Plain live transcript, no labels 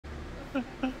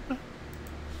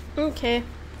Okay.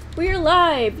 We're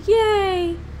live!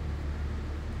 Yay!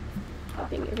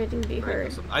 Hoping everything be heard.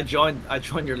 Awesome. I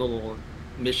joined your little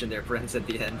mission there, Prince, at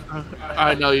the end.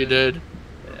 I know you did.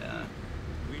 Yeah.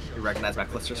 You recognize my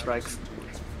cluster strikes?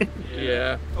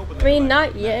 Yeah. I mean,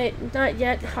 not yet. Not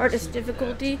yet. Hardest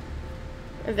difficulty.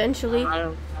 Eventually.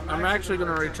 I'm actually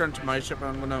going to return to my ship.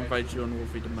 I'm going to invite you and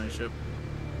Wolfie to my ship.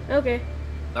 Okay.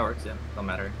 That works, yeah. Don't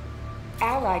matter.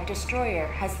 Allied destroyer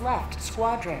has left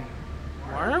squadron.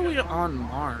 Why are we on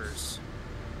Mars?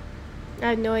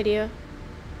 I have no idea.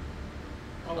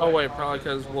 Oh wait, probably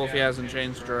because Wolfie hasn't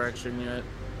changed direction yet.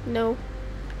 No.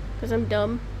 Because I'm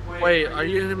dumb. Wait, are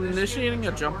you initiating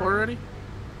a jump already?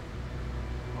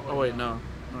 Oh wait, no.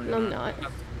 No, I'm not.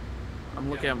 I'm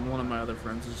looking at one of my other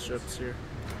friends' ships here.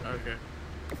 Okay.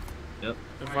 Yep.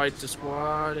 Invite to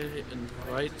squad.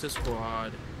 Invite to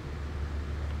squad.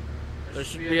 There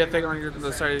should be a thing on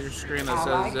the side of your screen that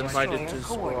says invited to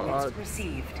squad.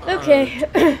 Okay.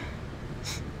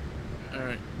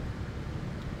 Alright.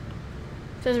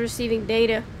 Says receiving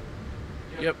data.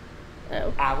 Yep.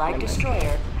 Oh. Allied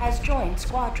destroyer has joined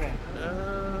squadron.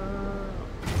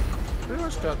 Pretty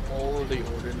much got all of the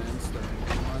ordnance that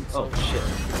we want. Oh So.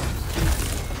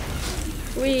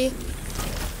 shit.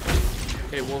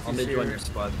 Okay, Wolfie's I'll here. join your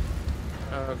squad.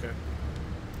 Okay.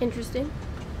 Interesting.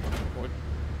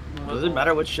 Does it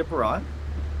matter which ship we're on?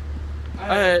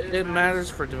 It matters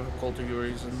for difficulty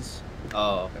reasons.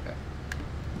 Oh, okay.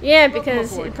 Yeah,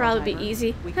 because it'd probably be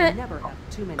easy. We can never have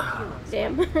too many heroes.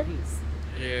 Damn.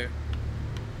 Yeah.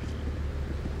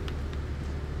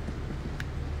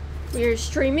 We're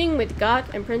streaming with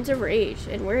Goth and Prince of Rage,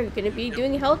 and we're gonna be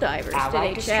doing Helldivers today,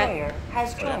 Allied chat. destroyer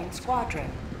has joined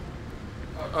squadron.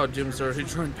 Oh, Jim's already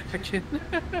joined back in.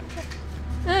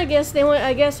 I guess they went.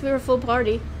 I guess we were full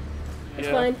party. It's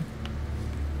Yeah. fine.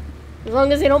 As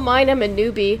long as they don't mind I'm a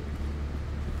newbie.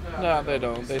 No, they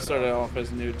don't. They started off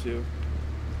as new too.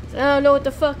 I don't know what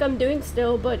the fuck I'm doing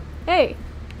still, but hey.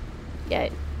 Yeah.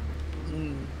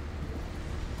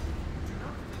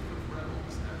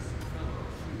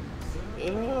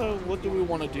 What do we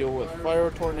want to deal with? Fire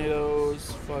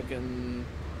tornadoes, fucking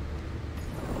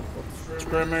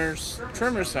tremors.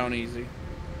 Tremors sound easy.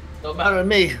 Don't matter to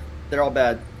me. They're all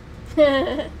bad.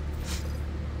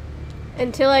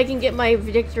 Until I can get my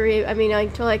victory, I mean,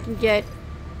 until I can get,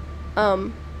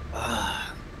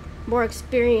 more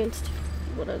experienced.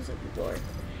 What I was looking for.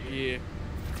 Yeah.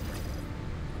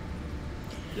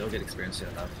 You'll get experience soon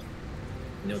enough.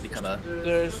 And you'll become a...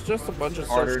 There's just a bunch of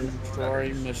Harder. search and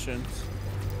destroy missions.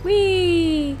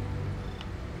 Whee!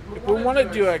 If we want to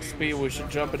do XP, we should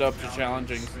jump it up to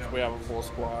challenging since we have a full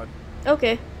squad.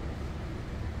 Okay.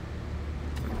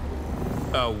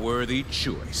 A worthy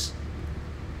choice.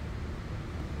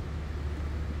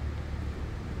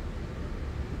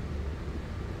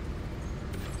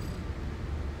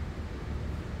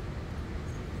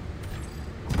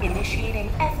 Initiating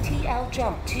FTL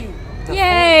jump to the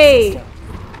Yay! system.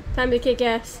 Time to kick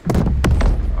ass.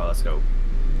 Oh, let's go.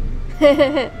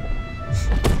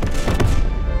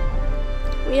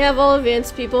 We have all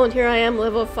advanced people, and here I am,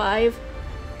 level 5.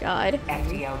 God.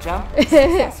 FTL jump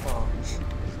successful.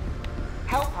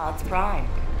 Hellpods primed.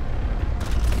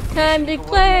 Time to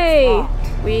play!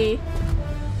 We.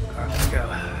 Alright, let's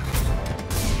go.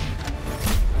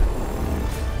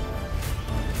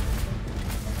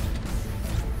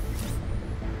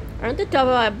 Aren't the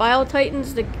Bio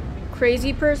Titans the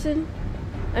crazy person?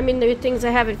 I mean, they're things I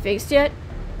haven't faced yet.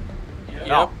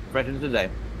 No, right into today.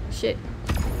 Shit.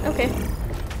 Okay.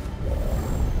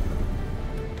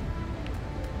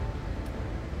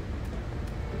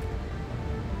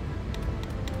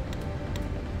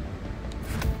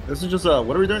 This is just,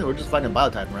 what are we doing? We're just fighting a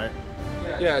Biotitan, right?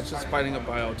 Yeah, it's just fighting a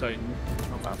Bio Titan.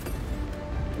 Okay.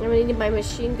 I'm gonna need my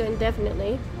machine gun,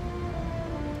 definitely.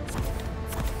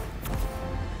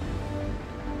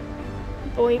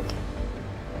 Boink.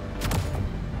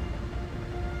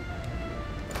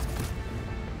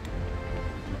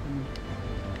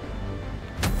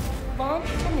 Launch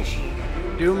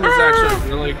initiated. Doom is actually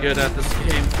really good at this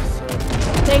game, so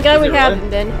Thank God we it have really?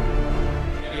 them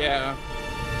then. yeah.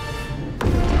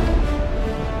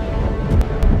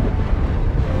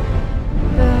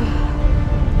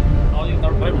 Oh, you've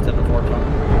never played with him before, huh?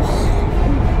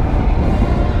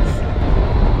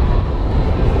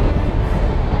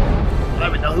 I don't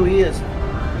even know who he is.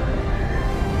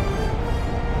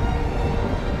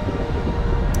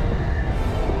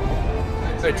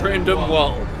 I trained him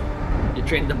well. You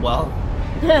trained him well?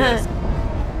 Yes.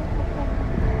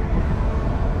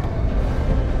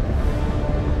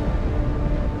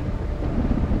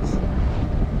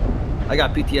 I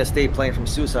got PTSD playing from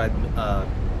Suicide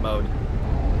mode.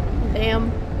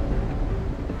 Damn.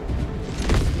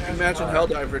 Imagine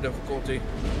Helldiver difficulty.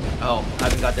 Oh, I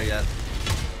haven't got there yet.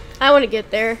 I want to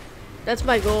get there. That's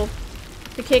my goal.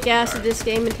 To kick ass at this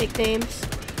game and take names.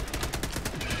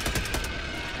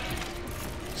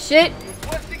 Shit!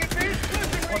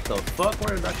 What the fuck?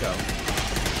 Where did that go?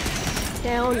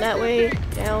 Down that way,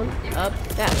 down, up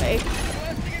that way.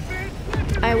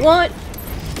 I want.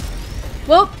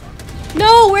 Whoop!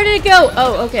 No, where did it go?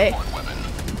 Oh, okay.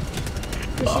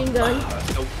 Machine gun.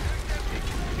 Nope.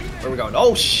 Where are we going?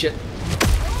 Oh shit!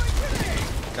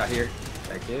 Got here.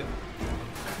 Thank you.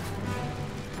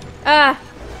 Ah!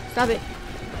 Stop it.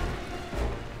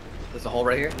 There's a hole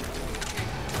right here.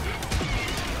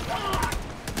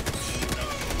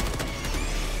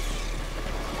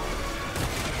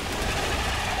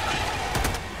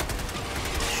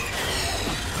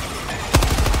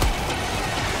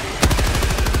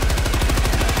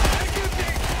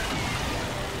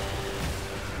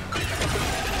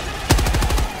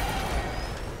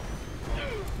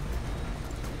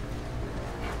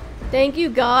 Thank you,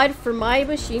 God, for my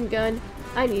machine gun.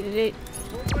 I needed it.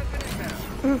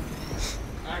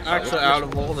 Actually, out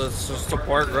of all the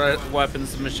support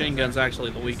weapons, the machine gun's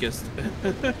actually the weakest.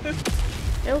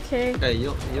 Okay. Hey,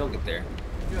 you'll get there.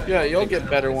 Yeah, you'll get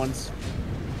better ones.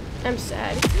 I'm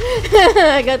sad.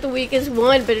 I got the weakest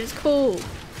one, but it's cool.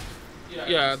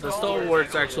 Yeah, the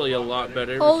stalwart's actually a lot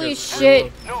better. Holy because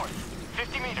shit. North,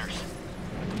 50 meters.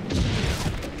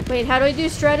 Wait, how do I do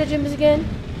stratagems again?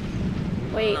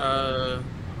 Wait. I'm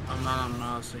not on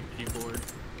mouse and keyboard.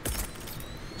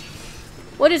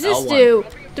 What does this L1. do?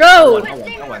 Throw!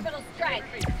 L1.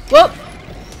 Whoop!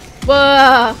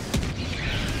 Whoa!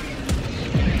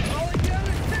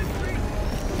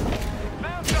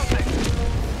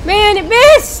 Man, it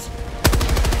missed!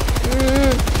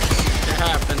 It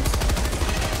happens.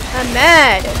 I'm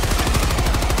mad.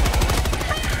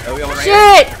 Are we over right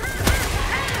Shit! here?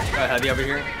 Got a heavy over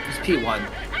here. It's P1.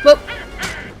 Whoop!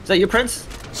 Is that you, Prince?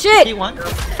 Shit! P1?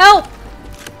 Help!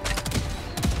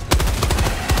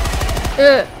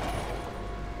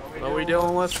 What are we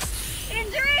dealing with?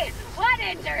 Injury? What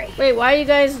injury? Wait, why are you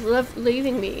guys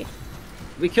leaving me?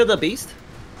 We killed the beast?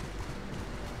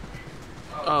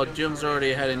 Oh, Jim's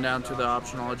already heading down to the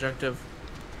optional objective.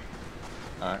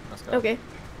 Alright, let's go. Okay.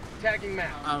 Tagging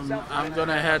map. I'm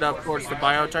gonna head up towards the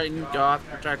Bio Titan. Goth,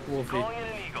 protect Wolfie. Calling in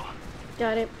an eagle.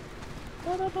 Got it.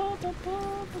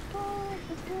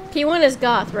 P1 is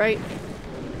Goth, right?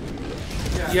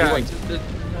 Yeah. P1.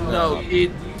 No,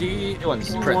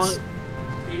 P1's Prince.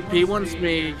 P1's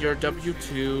me, your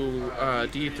W2,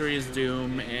 D3 is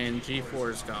Doom, and G4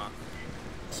 is Goth.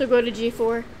 So go to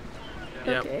G4.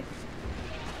 Yep. Okay.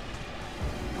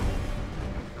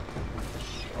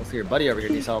 I'll see your buddy over here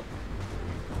needs help.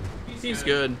 He's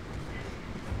good.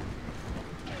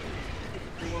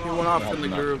 He went off in the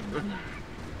group.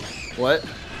 What?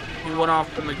 He went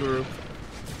off in the group.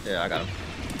 Yeah, I got him.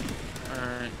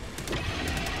 Alright.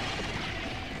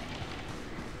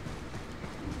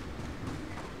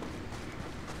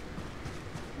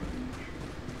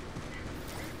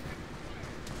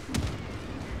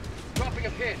 Dropping a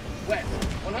pin. West.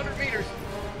 100 meters.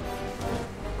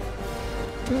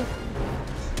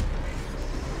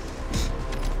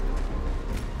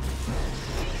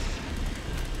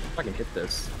 If I can hit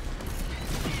this.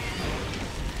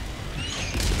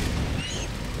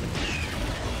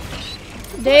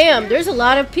 Damn, there's a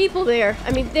lot of people there.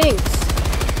 I mean, things.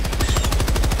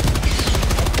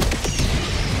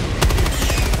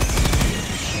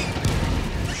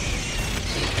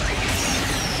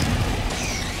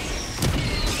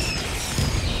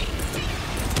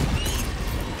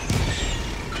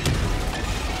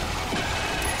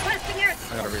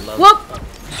 I gotta reload. Whoop!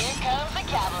 Here comes the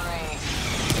cavalry.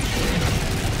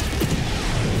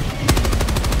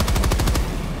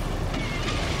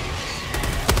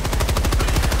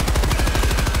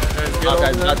 Guys, get Not over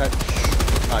dead, there. not dead.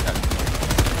 Not dead.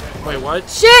 Wait, what?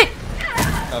 Shit!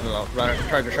 No. Runner,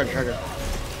 charger.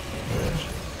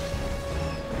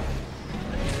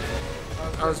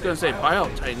 I was gonna say Bio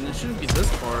Titan. It shouldn't be this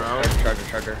far out.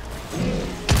 Charger.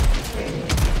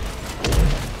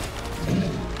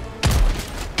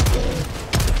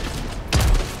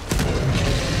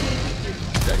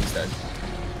 He's dead.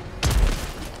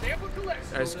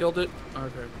 I skilled it.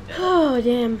 Okay. Oh,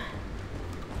 damn.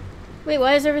 Wait,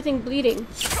 why is everything bleeding?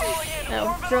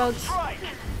 Oh, drugs.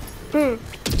 Okay.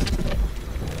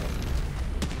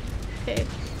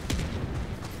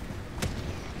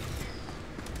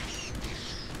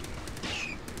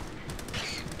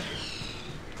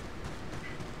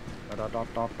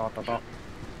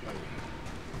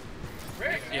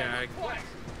 Yeah.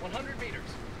 100 meters.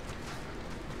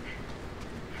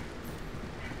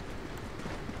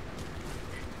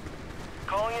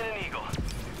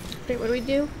 Wait, what do we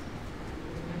do?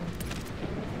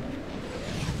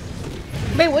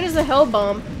 Wait, what is the hell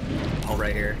bomb? Oh,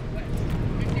 right here.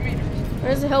 What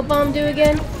does the hell bomb do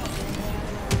again?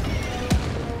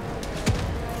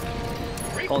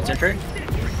 Concentrate.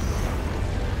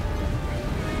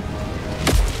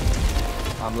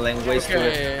 I'm laying waste to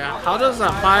it. Okay, how does a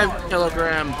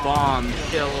 5-kilogram bomb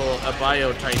kill a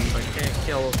Biotitan but can't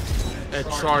kill a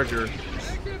Charger?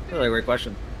 Really great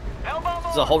question.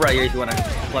 There's a hole right here if you want to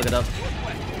plug it up.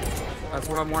 That's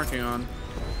what I'm working on.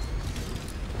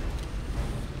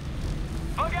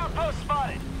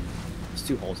 There's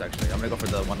 2 holes actually. I'm gonna go for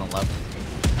the one on the left.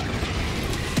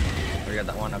 Oh, you got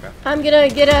that one? Okay. I'm gonna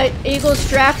get a Eagle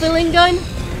Strapling gun.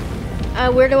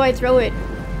 Where do I throw it?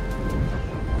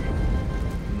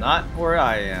 Not where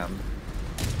I am.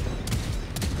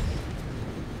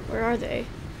 Where are they?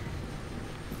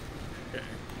 Okay.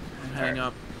 I'm heading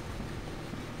up.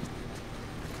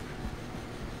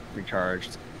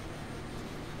 Recharged.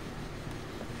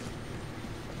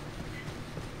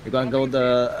 We're gonna go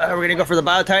the. We're gonna go for the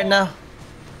Biotitan now.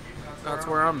 That's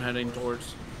where I'm heading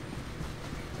towards.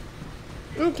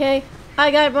 Okay. I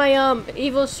got my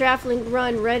Evil Strapling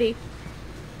run ready.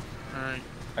 Alright.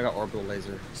 I got orbital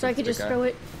laser. So I could just throw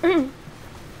it.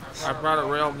 I brought a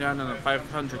railgun and a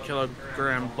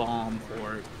 500-kilogram bomb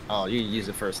for it. Oh, you use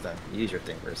it first then. You use your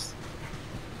thing first.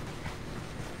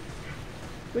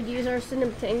 Would you use ours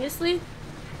simultaneously?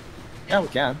 Yeah, we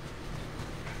can.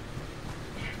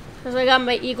 Because I got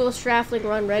my Eagle Strapling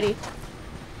run ready.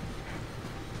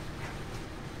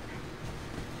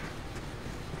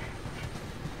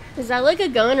 Is that like a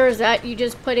gun, or is that you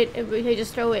just put it, you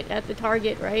just throw it at the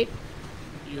target, right?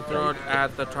 You throw it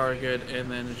at the target and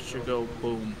then it should go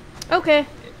boom. Okay.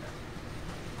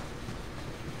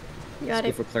 It's Got good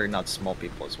it. for clearing out small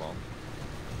people as well.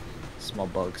 Small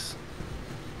bugs.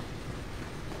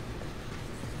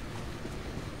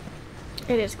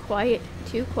 It is quiet.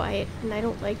 Too quiet, and I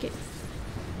don't like it.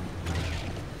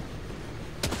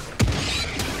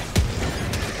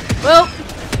 Well,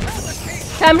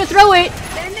 time to throw it.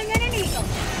 Sending in an eagle.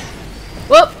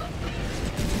 Whoop.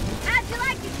 How'd you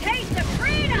like to taste of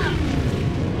freedom?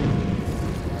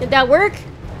 Did that work?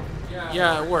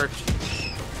 Yeah, it worked.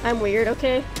 I'm weird,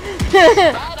 okay?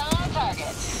 Right on target.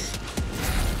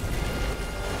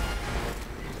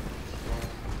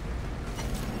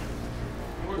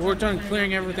 We're done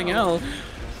clearing everything else.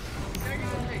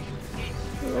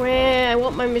 Wah, I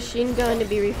want my machine gun to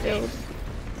be refilled.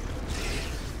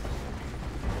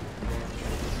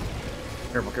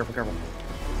 Careful, careful, careful.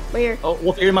 Where? Oh,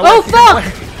 Wolf, you're in my Oh, way. You're in my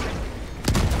fuck! way.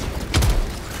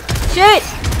 Shit!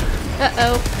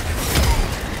 Uh-oh.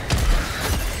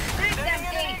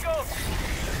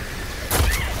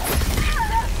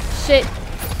 Shit.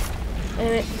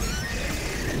 Damn it.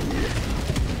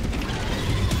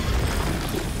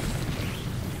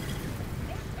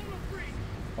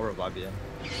 I'll revive you.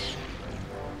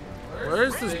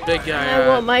 Where's this big guy I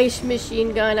want at? my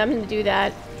machine gun. I'm gonna do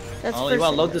that. That's Oh, the you first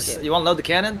want to thing load I'm this? gonna do. You want to load the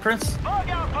cannon, Prince? Oh,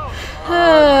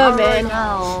 Not right man.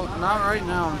 now. Not right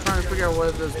now. I'm trying to figure out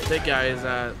where this big guy is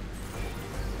at.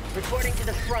 Reporting to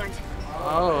the front.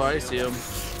 Oh, I see him.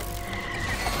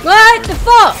 What the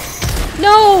fuck?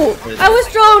 No! I was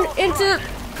thrown into...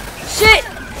 Shit!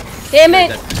 Damn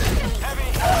it!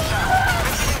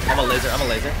 I'm a laser. I'm a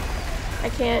laser. I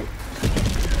can't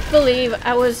believe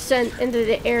I was sent into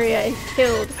the area and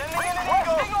killed.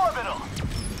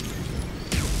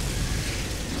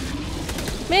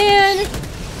 Man!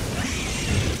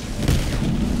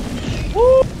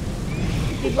 Woo!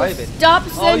 Stop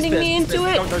sending me into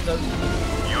it!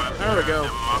 There we go.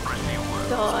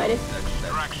 God.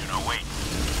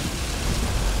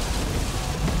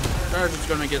 Charge is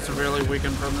gonna get severely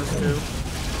weakened from this too.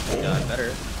 Yeah,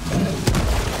 better.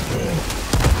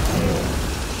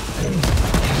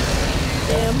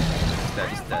 Damn. He's dead.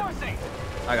 He's dead.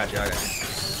 I got you. I got you.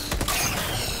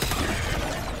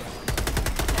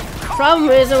 Problem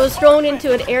is, I was thrown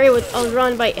into an area with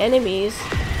run by enemies.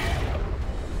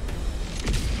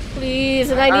 Please,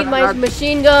 and I need my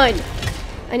machine gun.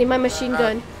 I need my machine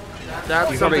gun.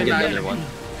 That's You probably something get that, another one.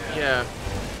 yeah.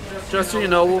 Just so you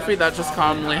know, Wolfie, that just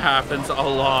commonly happens a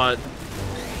lot.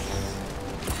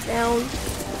 Down.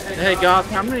 Hey Goth,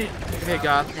 how many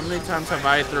times have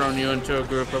I thrown you into a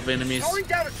group of enemies? Calling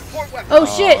down a support weapon. Oh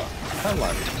shit! I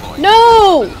love it.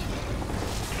 No!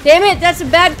 Damn it, that's a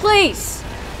bad place.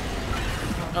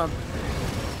 No,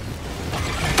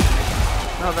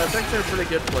 that's actually a pretty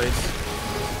good place.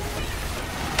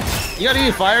 You got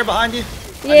any fire behind you?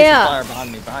 Yeah. I need some fire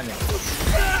behind me. Behind me.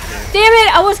 Damn it,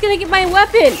 I was gonna get my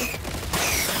weapon.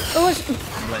 It was...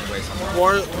 laying waste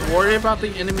on Worry about the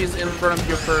enemies in front of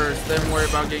you first, then worry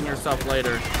about getting yourself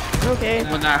later. Okay.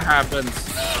 When that happens.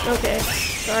 Okay.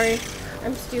 Sorry.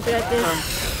 I'm stupid at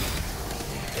this.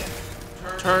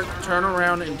 Turn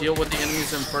around and deal with the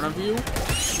enemies in front of you.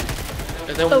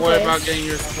 And then worry about getting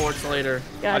your supports later.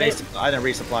 Got it. I didn't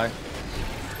resupply.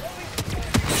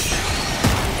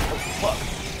 Oh, fuck.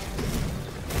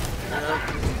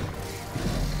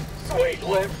 Sweet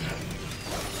whip.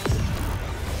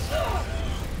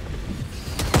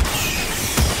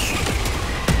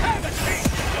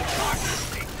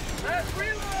 Let's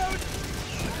reload.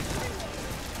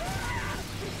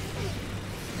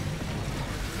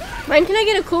 Mine, can I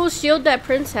get a cool shield that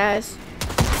Prince has?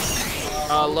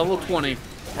 Level 20.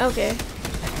 Okay.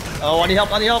 Oh, I need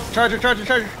help, I need help. Charger, charger,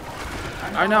 charger.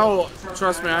 I know,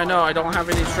 trust me, I know. I don't have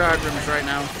any stratagems right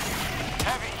now.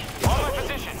 Heavy. On my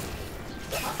position.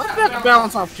 Let's back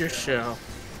balance off your show.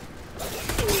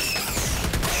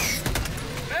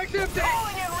 Back empty.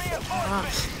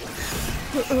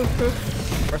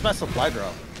 Where's my supply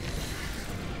drop?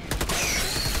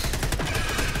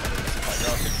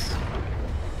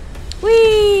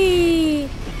 Whee!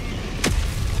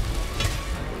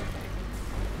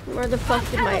 Where the fuck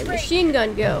did my machine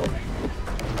gun go?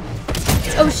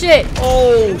 Oh shit!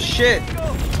 Oh shit!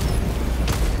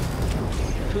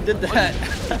 Who did that?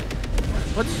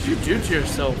 What did you do to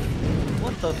yourself?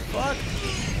 What the fuck?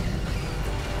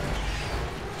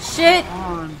 Shit!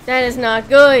 That is not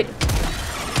good.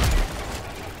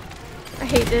 I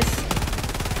hate this.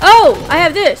 Oh! I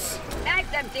have this!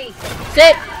 Bag's empty.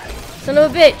 Sit! Son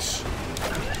of a bitch!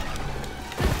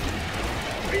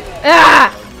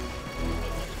 Ah!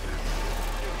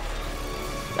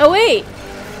 Oh wait!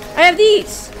 I have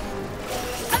these!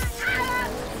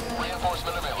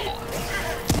 Reinforcement available.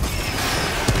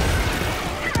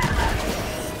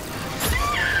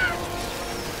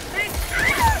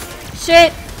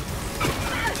 Shit!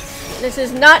 This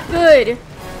is not good!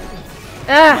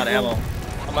 I'm out of Ah! ammo.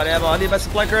 I'm out of ammo. I need my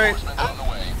supply crate.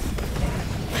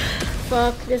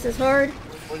 Fuck, this is hard.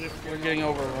 We're getting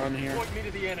overrun here. Point me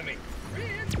to the enemy.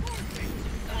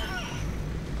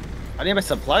 I need my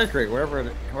supply crate wherever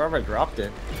I dropped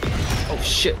it. Oh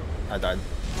shit! I died.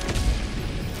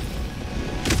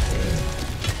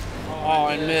 Oh,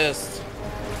 I missed.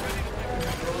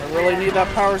 I really need that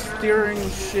power steering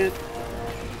shit.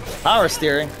 Power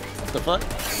steering? What the fuck?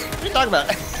 What are you talking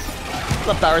about?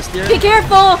 What's power Be steering?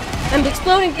 careful! I'm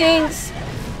exploding things!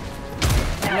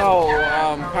 No,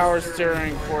 power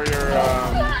steering for your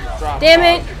drop. Damn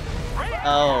it!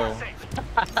 Oh.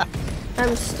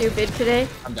 I'm stupid today,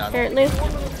 I'm down. apparently.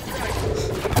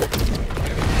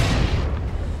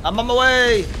 I'm on my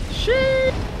way!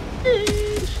 Sheesh!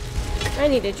 I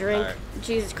need a drink. Alright.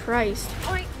 Jesus Christ.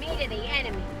 Point me to the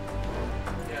enemy.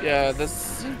 Yeah,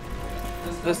 this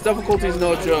difficulty is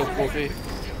no joke, Wolfie.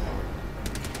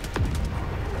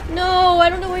 No, I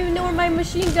don't even know where my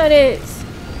machine gun is.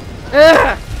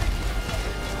 Ugh.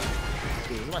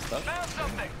 Dude, where's my stuff?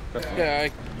 Yeah,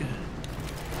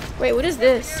 Wait, what is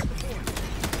this?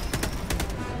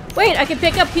 Wait, I can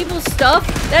pick up people's stuff?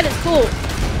 That is cool.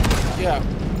 yeah.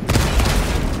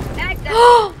 Bag's empty.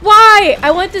 Why?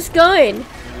 I want this gun.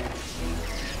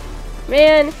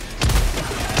 Man,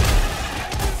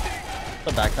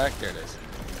 The backpack? There it is.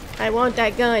 I want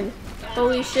that gun.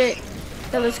 Holy shit.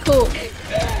 That was cool.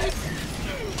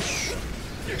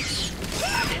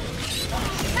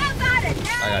 How about it?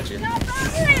 I got you.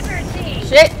 Liberty.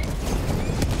 Shit.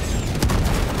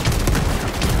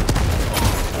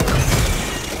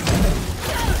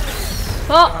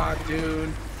 Oh, Ah,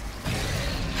 dude.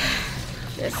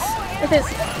 this is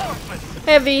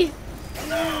heavy.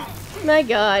 My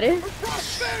god.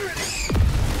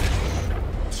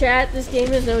 Chat, this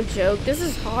game is no joke. This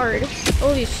is hard.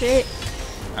 Holy shit.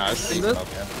 Ah, this is This-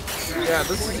 okay. Yeah,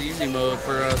 this is easy mode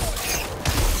for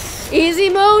us. Easy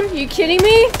mode? You kidding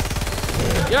me?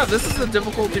 Yeah, this is the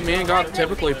difficulty me and Goth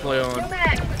typically play on.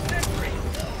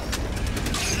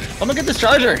 I'm gonna get this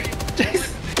charger! Jeez.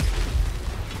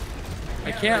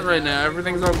 I can't right now.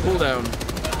 Everything's on cooldown.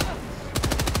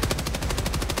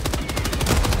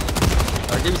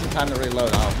 Alright, give me some time to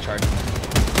reload. I'll charge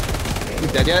him. You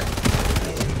dead yet?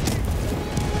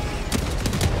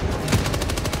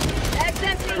 Bag's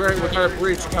empty. Great, we got a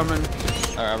breach coming.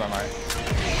 Alright, I'm alright.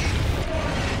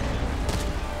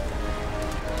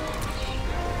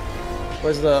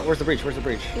 Where's the breach? Where's the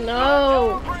breach?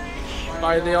 No.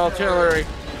 By the artillery.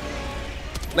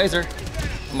 Laser.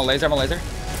 I'm a laser, I'm a laser.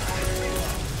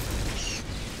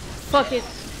 Fuck it.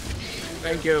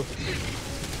 Thank you.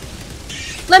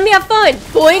 Let me have fun.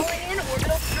 Boink. In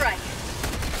orbital strike.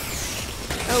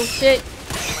 Oh shit.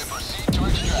 Proceed to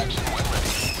extraction when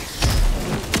ready.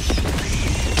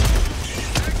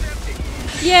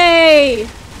 Yay!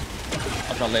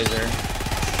 Ultra laser.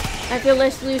 I feel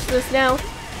less useless now.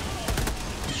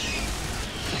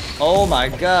 Oh my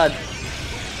god.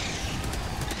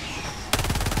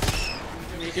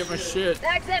 Let me get my shit.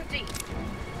 Bag's empty.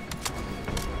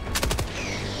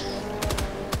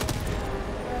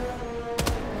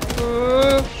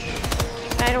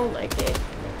 I don't like it.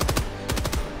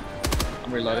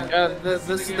 I'm reloading. Yeah, this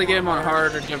is the game on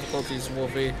harder difficulties,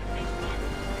 Wolfie.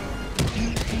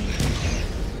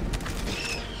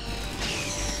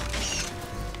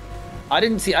 I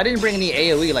didn't bring any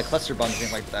AoE like cluster bombs or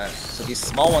anything like that. So these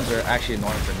small ones are actually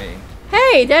annoying for me.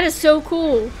 Hey, that is so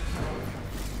cool.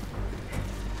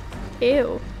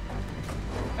 Ew.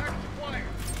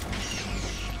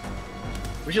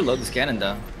 We should load this cannon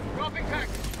though.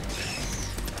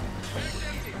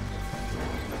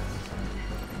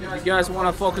 If you guys want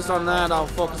to focus on that, I'll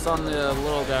focus on the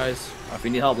little guys. If you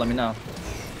need help, let me know.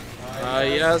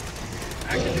 Yes.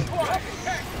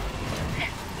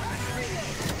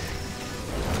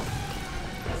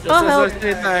 Just I'll as I help.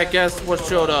 did that, guess what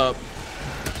showed up?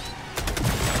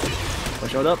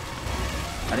 What showed up?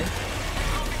 Honey?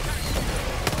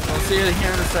 I'll see you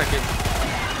here in a second.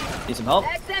 Need some help?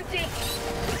 Bag's empty.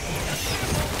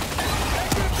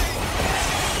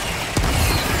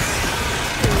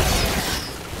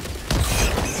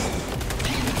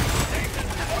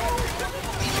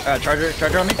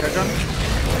 Charger on me, charger on me.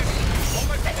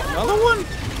 Another one?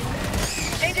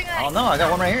 Changing Oh eyes. no, I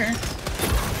got one right here.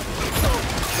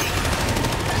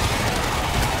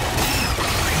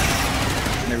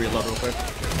 Let me reload real quick.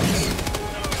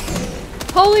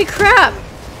 Holy crap!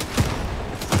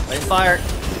 Laying fire.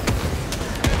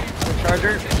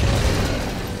 Charger. I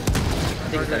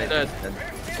think he's Charger's dead. dead.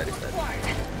 He's dead. He's dead.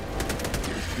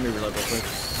 Let me reload real quick.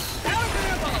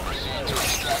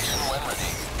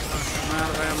 I'm out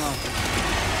of ammo.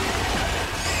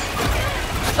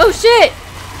 Oh shit!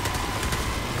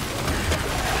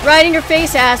 Right in your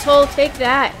face, asshole. Take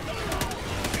that.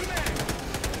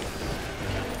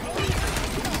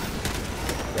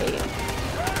 Wait.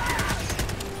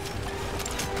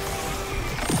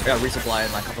 I gotta resupply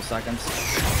in like a couple seconds.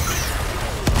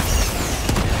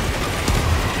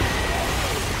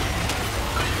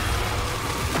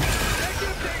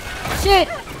 Shit!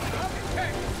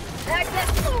 Bag's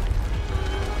empty.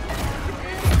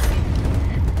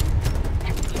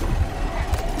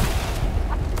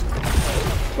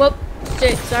 Whoop.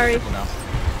 Shit, sorry. No.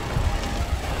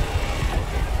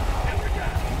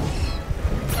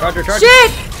 Charger.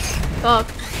 Shit! Fuck.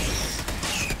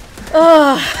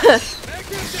 Ugh.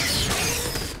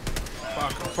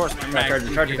 Fuck, of course my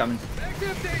mag. Charger coming. Of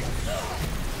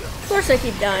course I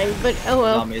keep dying, but oh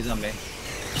well. He's on me.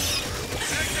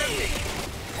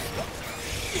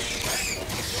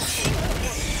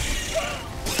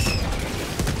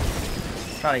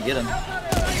 Trying to get him.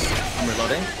 I'm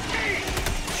reloading.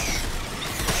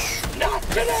 Not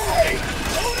today!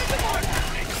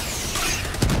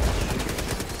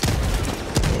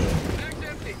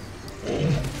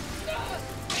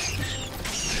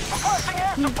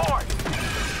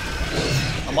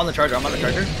 I'm on the charger.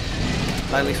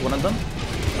 At least one of them.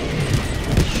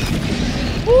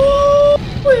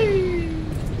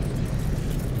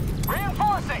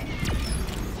 Reinforcing!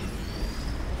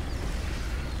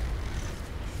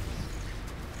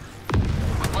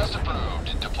 Request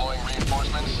approved. Deploying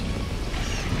reinforcements.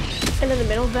 Into the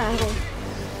middle of battle.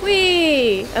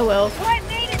 Whee! Oh well. What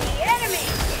needed the enemy?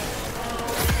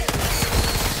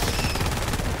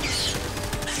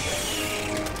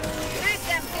 Bag's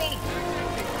empty.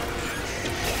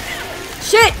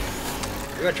 Shit!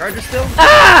 You got charger still?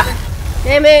 Ah!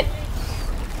 Damn it!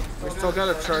 We still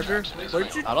got a charger?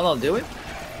 Where'd you? I don't know. Do it.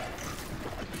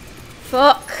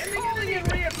 Fuck. Calling in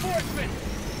reinforcements!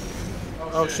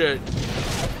 Oh shit.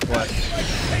 What?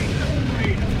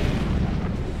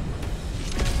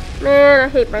 Man, I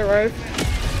hate my life.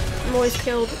 I'm always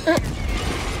killed.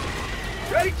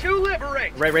 Ready to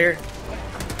liberate! Right here.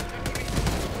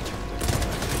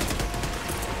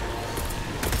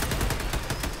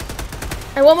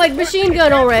 I want my machine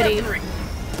gun already.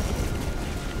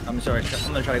 I'm sorry.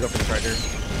 I'm gonna try to go for the charger.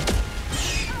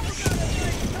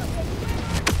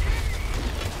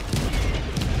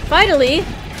 Finally.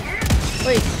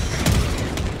 Wait.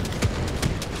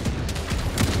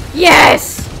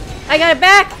 Yes! I got it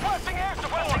back!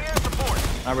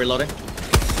 I'm reloading.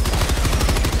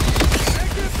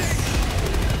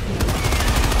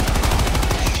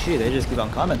 Gee, they just keep on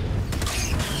coming.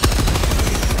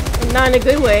 Not in a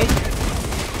good way.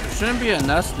 Shouldn't be a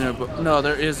nest nearby. No,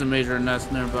 there is a major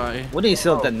nest nearby. What do you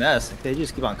still at that nest? They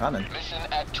just keep on coming. Mission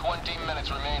at 20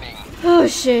 minutes remaining. Oh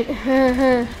shit.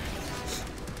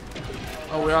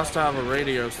 Oh, we also have a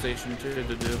radio station too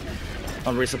to do.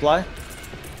 On resupply?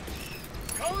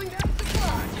 Calling down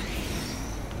supply.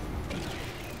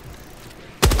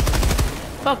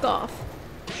 Fuck off.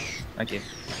 Thank you.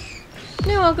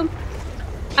 You're welcome.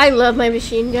 I love my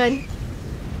machine gun.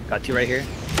 Got two right here.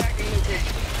 Tracking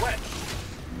location. West.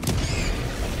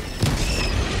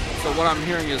 So what I'm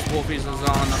hearing is Wolfie's is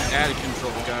on ad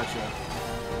control. Gotcha.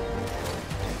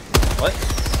 What?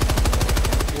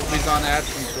 Wolfie's on ad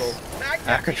control.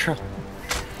 Ad control.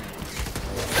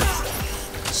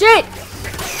 Shit!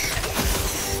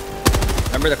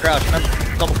 Remember the crouch. Remember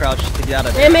double crouch to get out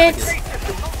of Damn it!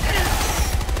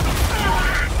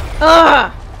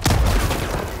 Ah!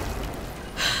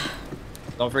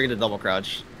 Don't forget to double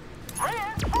crouch.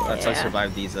 That's how I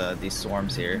survive these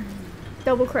swarms here.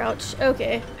 Double crouch.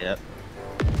 Okay. Yep.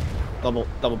 Double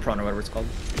prone or whatever it's called.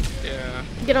 Yeah.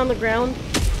 Get on the ground.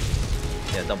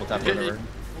 Yeah, double tap or whatever.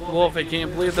 Wolf, I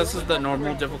can't believe this is the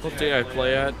normal difficulty I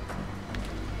play at.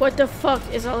 What the fuck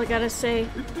is all I gotta say?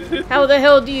 How the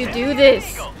hell do you do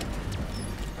this?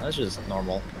 That's just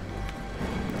normal.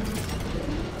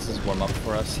 This is warm up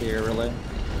for us here, really.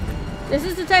 This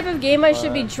is the type of game I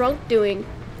should be drunk doing.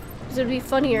 This would be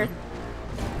funnier.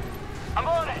 I'm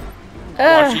on it.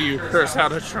 Watching you curse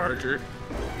out a charger.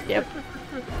 Yep.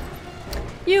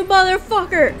 You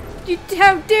motherfucker!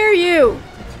 How dare you!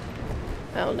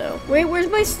 I don't know. Wait, where's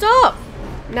my stop?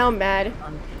 Now I'm mad.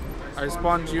 I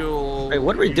spawned you. Wait,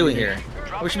 what are we doing here?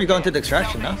 We should be going to the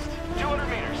extraction, no? 200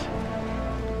 meters.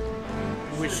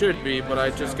 We should be, but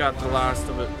I just got the last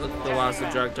of it, the last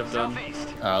objective done.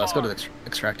 Let's go to the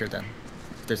extractor then.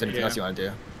 If there's anything else you want to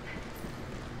do.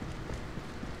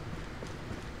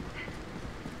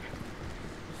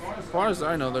 As far as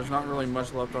I know, there's not really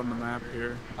much left on the map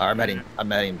here. I'm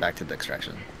heading back to the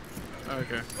extraction.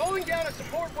 Okay. Rolling down a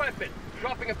support weapon.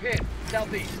 Dropping a pin.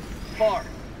 Southeast. Far.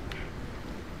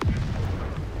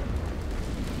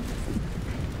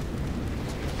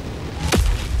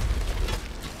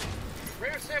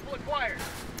 Rare sample acquired.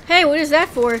 Hey, what is that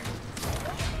for?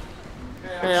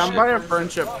 Hey, I'm by a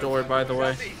friendship door, by the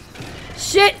way.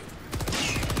 Shit!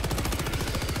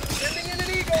 Sending in an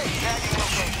eagle.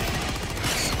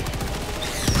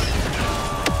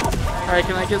 Hey,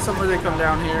 can I get somebody to come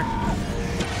down here?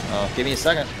 Give me a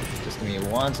second. Just give me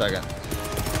 1 second.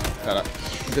 Got a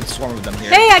good swarm of them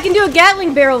here. Hey, I can do a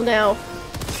Gatling barrel now.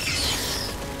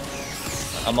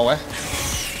 I'm away.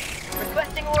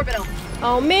 Requesting orbital.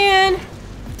 Oh man.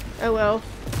 Oh well.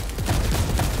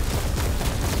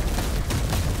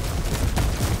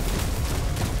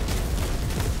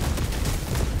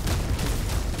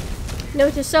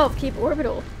 Note to self, keep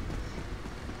orbital.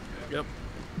 Yep.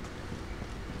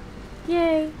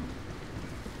 Yay.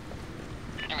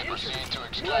 Proceed to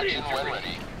extraction when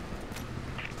ready.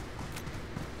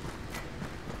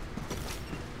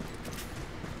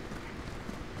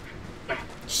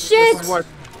 Shit! This is what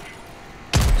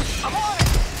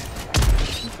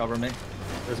Cover me.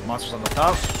 There's monsters on the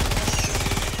top.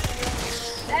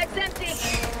 Bag's empty.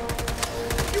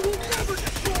 You will never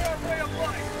destroy our way of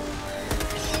life.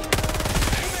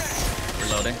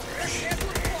 Reloading.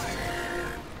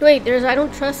 Wait, I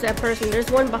don't trust that person.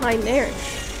 There's one behind there.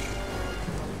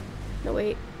 No,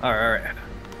 wait. Alright.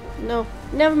 No,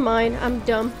 never mind. I'm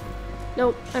dumb.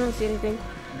 Nope, I don't see anything.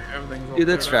 everything's all Do the cleared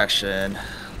up. extraction.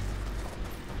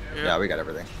 Yeah. Yeah, we got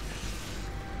everything.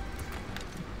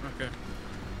 Okay.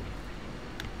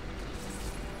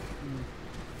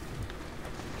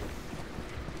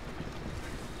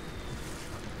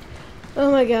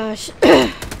 Oh my gosh.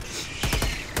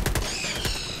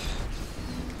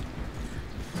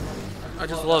 I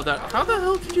just love that. How the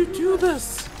hell did you do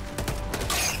this?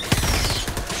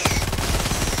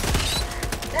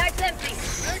 Bag's empty.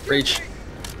 Breach.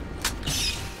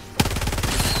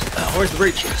 Where's the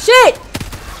breach? Shit!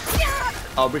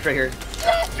 Oh, breach right here.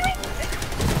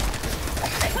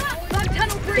 Bug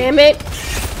tunnel breach. Damn it.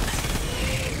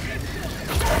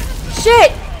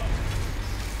 Shit!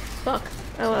 Fuck.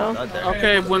 Oh well. Not there.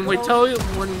 Okay, when we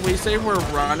say we're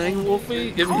running, Wolfie,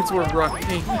 it means we're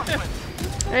running.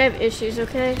 I have issues,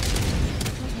 okay?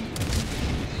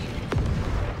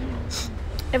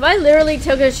 If I literally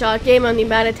took a shot game on the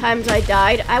amount of times I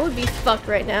died, I would be fucked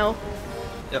right now.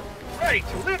 Yep. Ready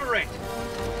to liberate.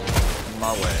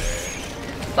 My way.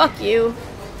 Fuck you.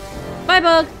 Bye,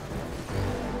 Bug.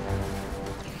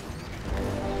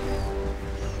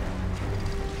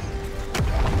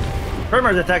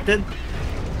 Primer detected.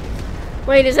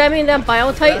 Wait, does that mean that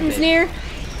Bile Titan's near?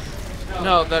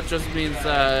 No, that just means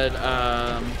that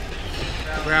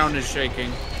the ground is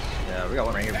shaking. Yeah, we got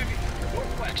one right here.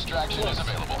 Extraction is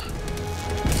available.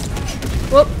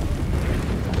 Whoop.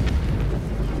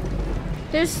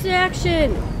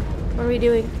 Distraction! What are we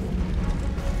doing?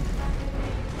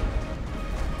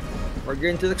 We're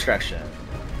getting to the extraction.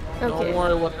 Okay. Don't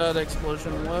worry what that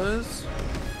explosion was.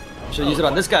 Should use it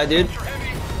on this guy, dude.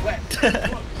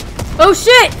 Oh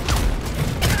shit!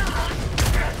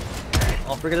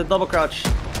 Don't forget the double crouch.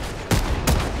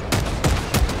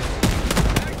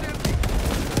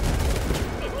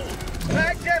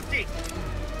 Bag's empty.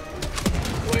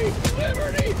 Sweet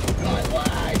liberty, my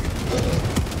leg.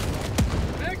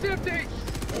 Bag's empty.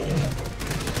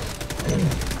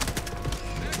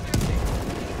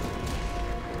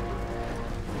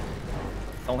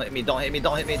 Don't hit me, don't hit me,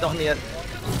 don't hit me, don't hit me yet.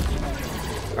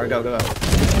 Alright, go, go, go.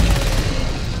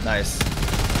 Nice.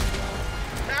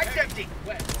 Bag's empty.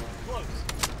 Wet. Close.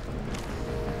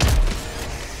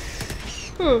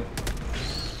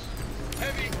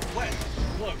 Heavy. Wet.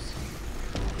 Close.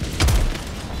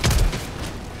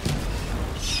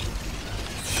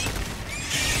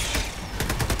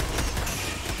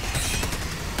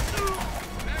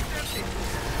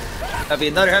 Heavy,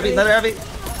 another heavy, another heavy.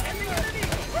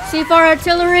 C4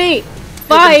 artillery!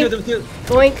 Bye! Two, two, two.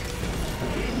 Boink.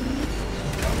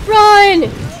 Run!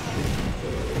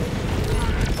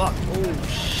 Fuck. Oh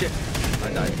shit. I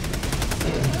died.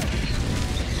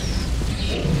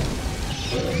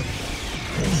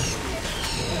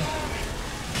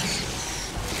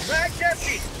 Bag's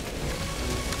empty.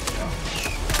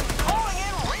 Calling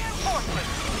in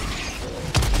reinforcements.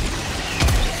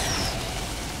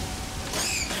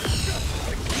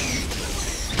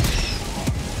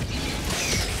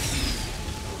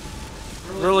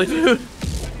 Really, dude?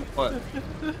 What?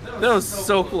 That was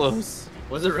so close.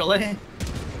 Was it really?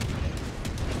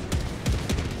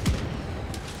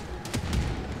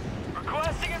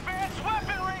 Requesting advanced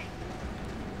weaponry.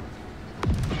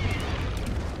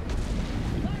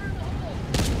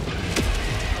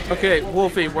 Okay,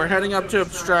 Wolfie, we're heading up to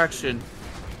abstraction.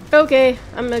 Okay,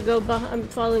 I'm gonna go. I'm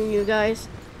following you guys.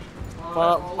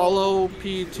 Follow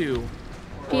P2. Or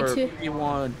P2.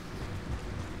 P1.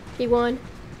 P1.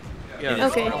 Yeah.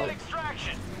 Okay.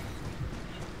 Extraction.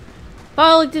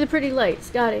 Follow to the pretty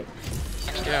lights. Got it.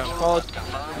 Yeah, follow.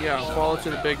 Yeah, follow to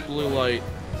the big blue light.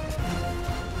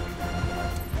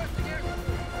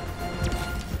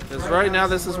 Because right now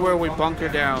this is where we bunker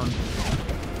down.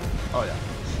 Oh yeah.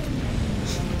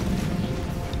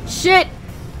 Shit!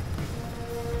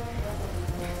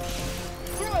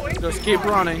 Just keep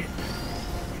running.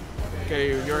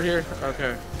 Okay, you're here?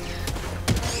 Okay.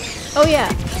 Oh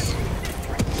yeah.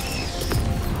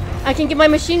 I can get my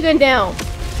machine gun down.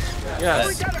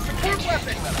 Yes.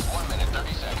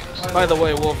 By the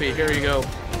way, Wolfie, here you go.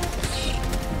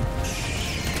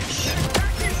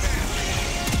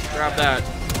 Grab that.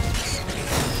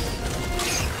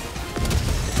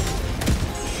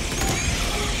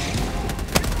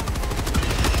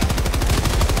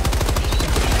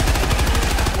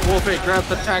 Wolfie, grab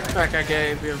the tac pack I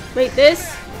gave you. Wait,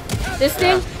 this? This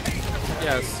thing?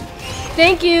 Yes.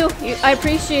 Thank you. I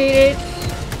appreciate it.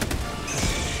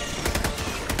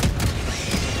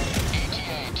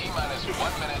 ETA T-minus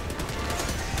 1 minute.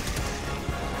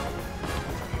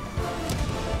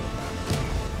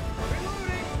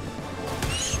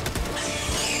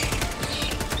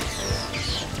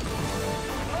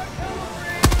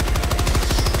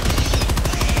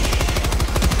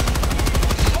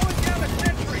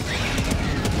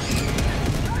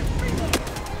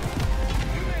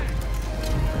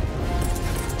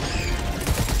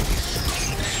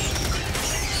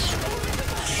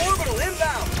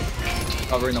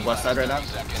 Covering the west side right now.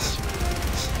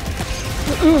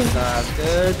 That's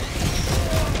good.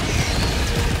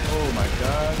 Oh my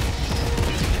god.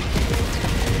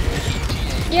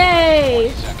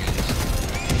 Yay!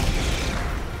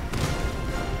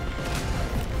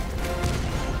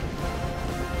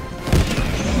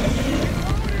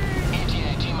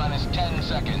 ETA T-minus 10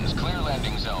 seconds. Clear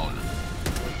landing zone.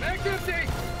 Back empty.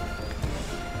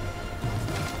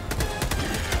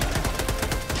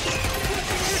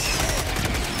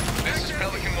 This is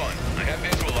Pelican 1. I have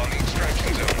visual on the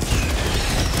extraction zone.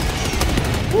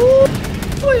 Woo!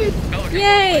 Pelican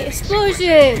Yay! 1,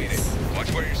 Explosions!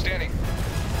 watch where you're standing.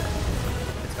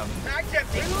 It's coming. Bag's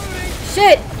empty.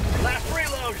 Shit! Last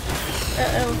reload.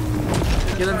 Uh-oh.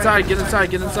 Get inside, get inside,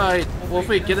 get inside.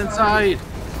 Wolfie, get inside.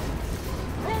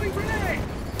 Rolling grenade.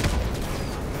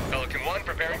 Pelican 1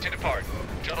 preparing to depart.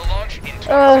 Shuttle launch in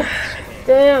 20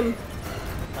 Damn.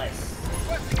 Nice.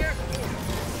 Requesting air support.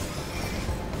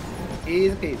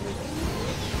 Easy peasy.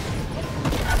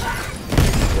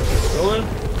 Rolling.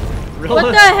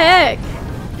 What the heck?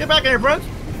 Get back in here, bro.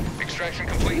 Extraction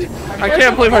complete. I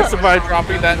can't believe I survived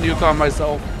dropping that nuke on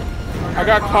myself. I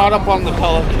got caught up on the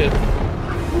Pelican.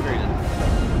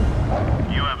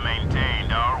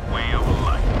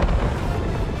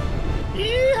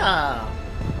 Yeah.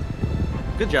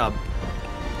 Good job.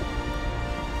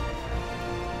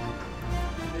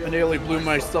 I nearly blew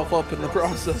myself up in the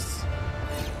process.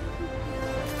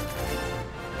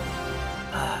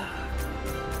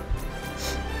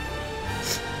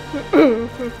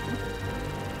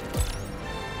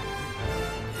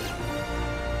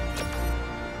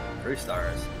 Three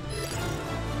stars.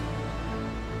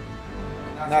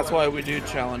 That's why we do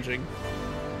challenging.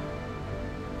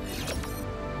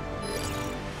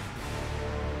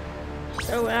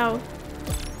 Oh wow.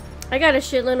 I got a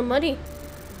shitload of money.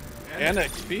 And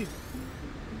XP.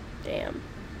 Damn.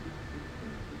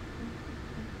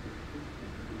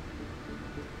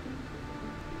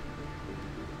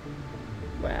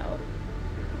 Wow.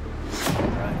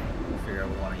 Alright. Figure out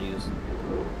what we want to use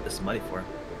this money for.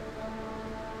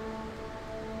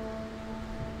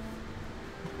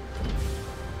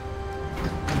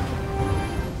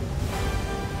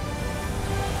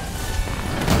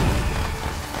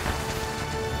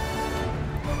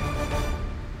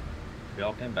 We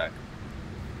all came back.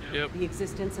 Yep. The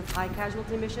existence of high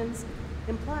casualty missions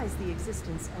implies the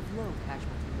existence of low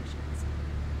casualty missions.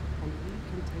 And we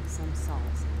can take some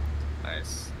solace in that.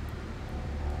 Nice.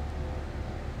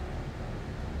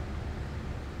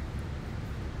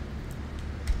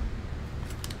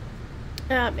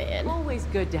 Ah, man. Always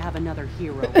good to have another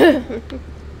hero.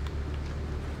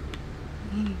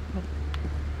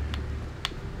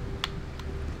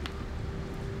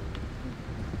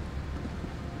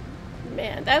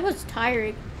 Man, that was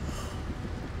tiring.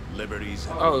 Liberties.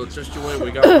 Oh, just you wait,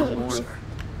 we got one more.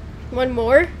 One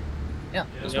more? Yeah,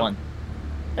 there's Yep. one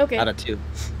Okay. out of two.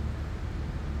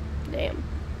 Damn.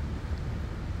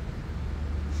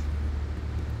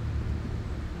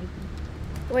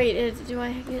 Wait, do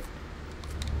I get...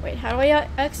 Wait, how do I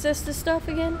access this stuff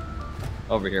again?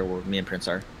 Over here where me and Prince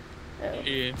are. Oh,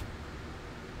 Yeah.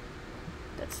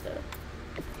 that's the...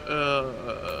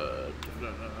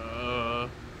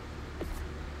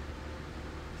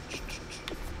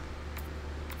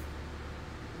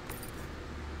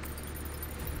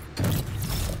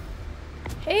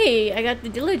 Hey, I got the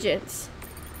diligence.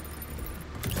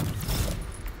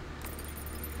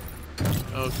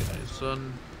 Okay,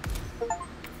 son.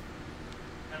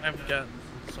 I've gotten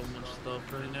so much stuff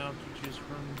right now to choose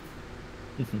from.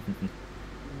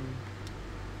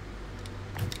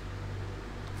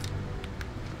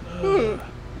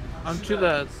 I'm to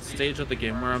that stage of the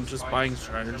game where I'm just buying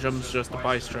stratagems just to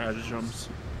buy stratagems.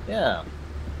 Yeah.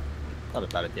 Not a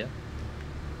bad idea.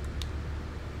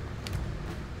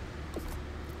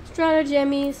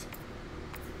 Stratagemies.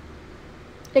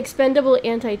 Expendable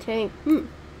anti-tank.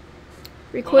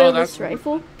 Recoilless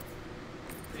rifle.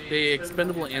 The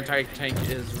expendable anti-tank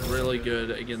is really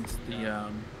good against the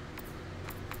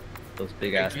Those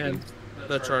big ass things. against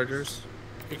the chargers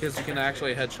because you can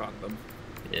actually headshot them,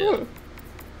 Yeah.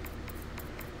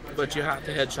 but you have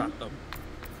to headshot them.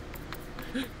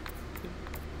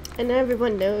 And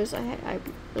everyone knows I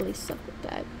really suck with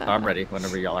that. I'm ready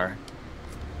whenever y'all are.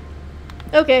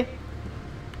 Okay.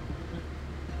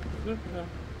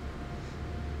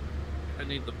 I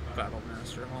need the Battle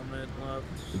Master helmet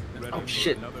left. Oh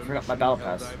shit, I forgot my battle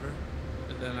pass.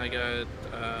 And then I got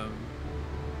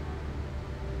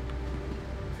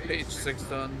page 6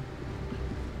 done.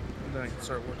 And then I can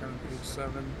start working on page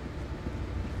 7.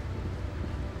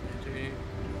 Page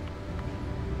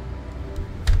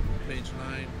 8. Page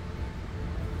 9.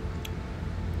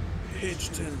 Page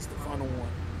 10 is the final one.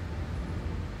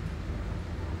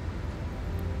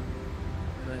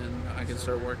 Then I can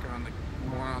start working on the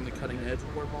more on the cutting edge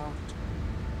warlock.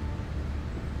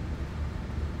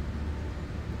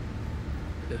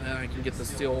 And then I can get the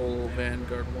steel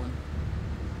vanguard one.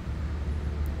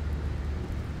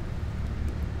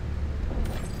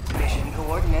 Mission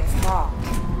coordinates locked.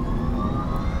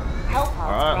 Help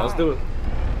pod Alright, let's do it.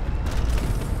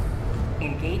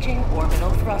 Engaging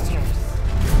orbital thrusters.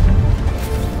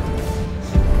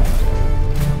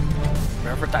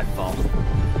 Prepare for Titanfall.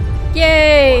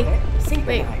 Yay! Orbit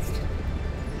synchronized.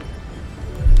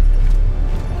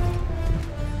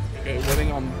 Okay,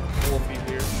 waiting on Wolfie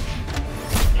here.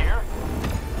 Here?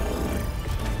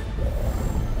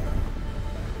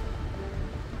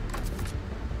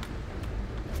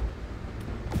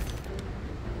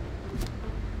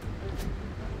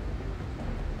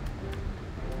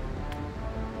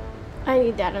 I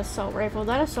need that assault rifle.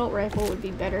 That assault rifle would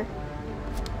be better.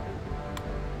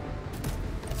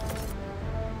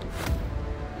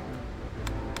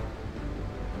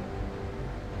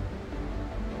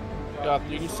 Goth,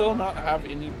 you still not have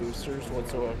any boosters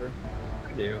whatsoever.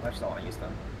 I do, I just don't want to use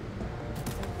them.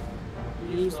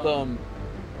 Use them.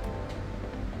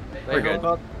 We're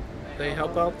good. They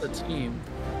help out the team.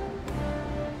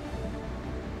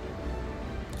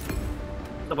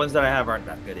 The ones that I have aren't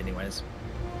that good anyways.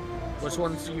 Which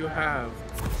ones do you have?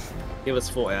 Give us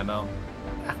full ammo.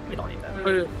 We don't need that.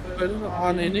 Put it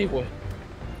on anyway.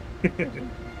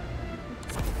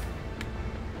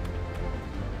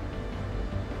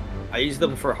 I use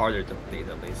them for harder to complete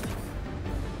at least.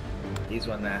 These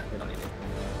one that we don't need it.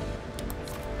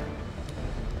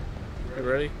 You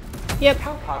ready? Yep.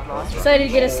 Decided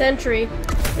to get a sentry,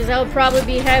 because that would probably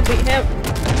be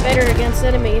better against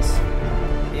enemies.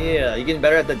 Yeah, you getting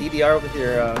better at the DDR with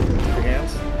your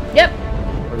hands? Yep.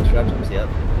 Or the strap jumps? Yep.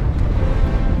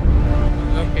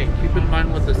 Okay, keep in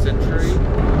mind with the sentry,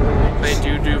 they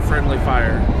do friendly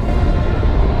fire.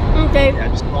 Okay. Yeah,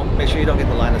 just make sure you don't get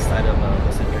the line of sight of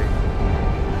the sentry.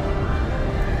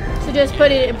 So just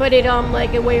put it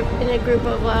like away in a group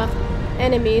of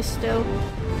enemies still.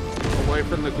 Away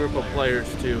from the group of players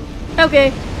too.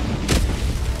 Okay.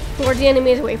 Towards the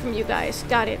enemies, away from you guys.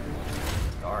 Got it.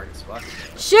 Dark as fuck.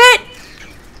 Shit!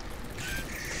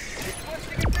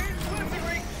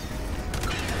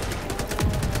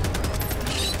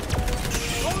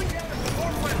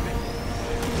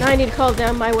 Now I need to call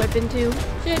down my weapon too.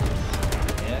 Shit.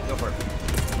 Yeah, go for it.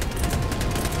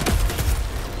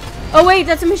 Oh wait,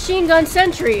 that's a machine gun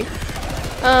sentry.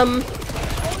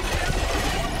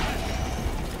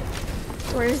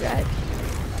 Where is that?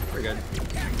 We're good.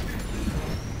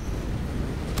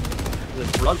 There's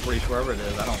a drug breach wherever it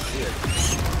is. I don't see it.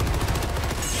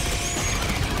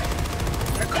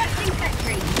 Requesting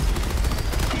sentry.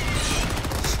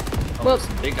 Oh, Well, there's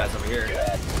some big guys over here.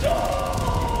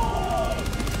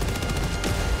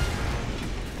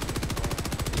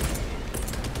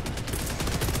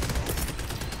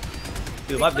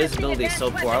 Dude, my visibility is so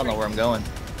poor. I don't know where I'm going.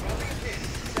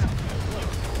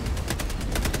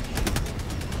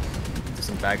 There's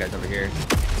some bad guys over here.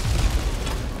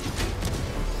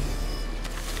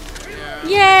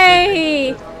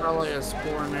 yay! There's probably a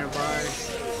spore nearby.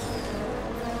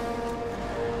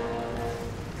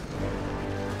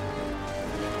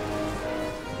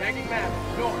 Tagging map.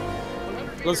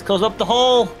 North. Let's close up the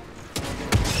hole.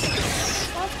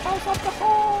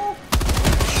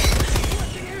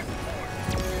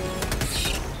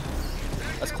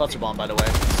 That's cluster bomb, by the way.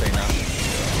 Just so you know.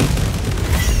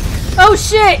 Oh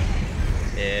shit!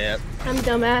 Yeah. I'm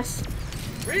dumbass.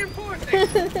 Reinforcing.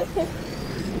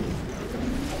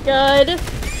 God,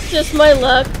 just my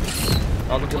luck.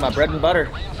 Welcome to my bread and butter.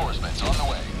 Reinforcements on the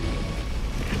way.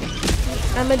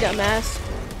 I'm a dumbass.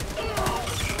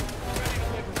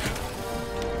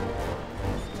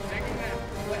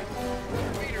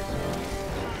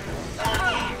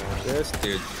 This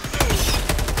dude.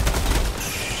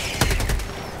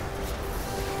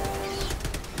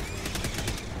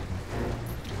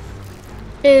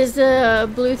 Is the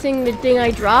blue thing the thing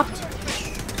I dropped?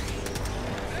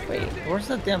 Wait. Where's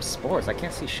the damn spores? I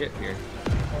can't see shit here.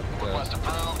 Request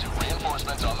approved.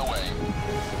 Reinforcements on the way.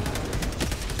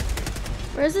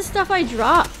 Where's the stuff I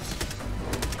dropped?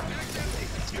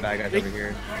 Bad guys over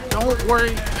here. Don't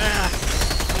worry.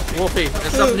 Wolfie,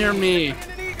 it's up near me.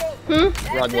 Hmm?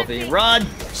 Run, Wolfie. Run!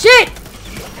 Shit!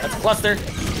 That's a cluster.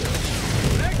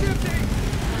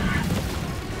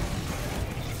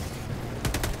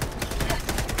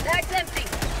 Bag's empty.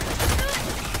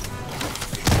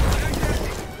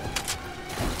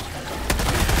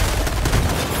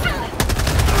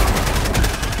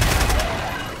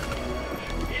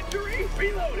 Injury?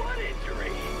 Reload. What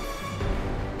injury?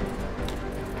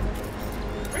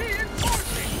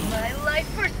 Reinforcing. My life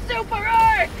for super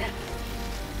art.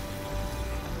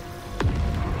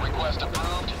 Request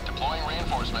approved. Deploying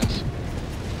reinforcements.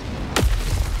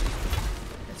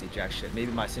 Can't see jack shit.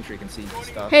 Maybe my sentry can see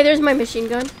stuff. Hey, there's my machine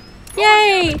gun.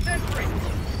 Yay!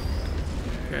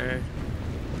 Okay.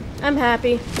 I'm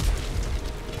happy.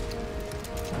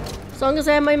 As long as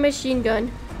I have my machine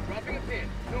gun. Dropping a pin.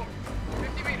 North.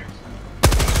 50 meters.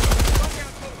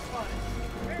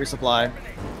 Resupply.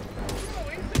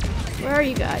 Where are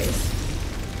you guys?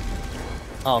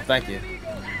 Oh, thank you.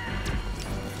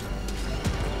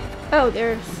 Oh,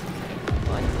 there's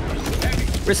one.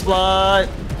 Resupply!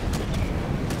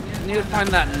 I need to find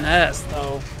that nest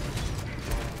though.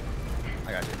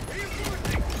 I got you.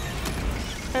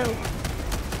 Oh.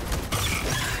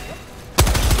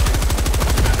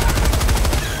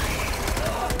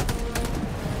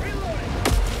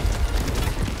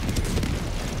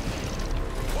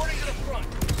 Reporting to the front.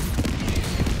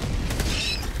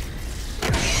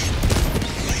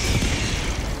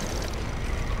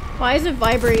 Why is it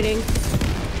vibrating?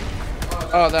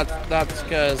 Oh, that's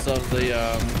because of the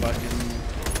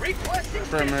fucking Requesting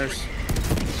trimmers.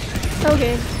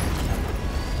 Okay.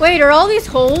 Wait, are all these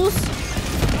holes?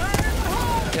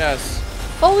 Yes.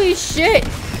 Holy shit!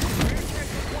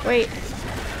 Wait.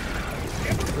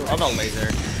 I'm not laser.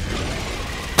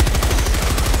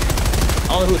 I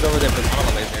don't know who's over there, but I'm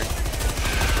on a laser.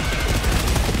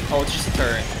 Oh, it's just a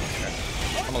turret.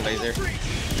 I'm a laser.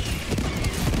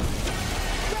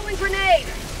 Throwing grenade.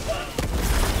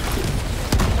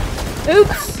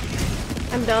 Oops!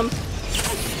 I'm dumb.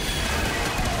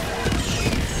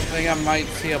 I think I might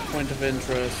see a point of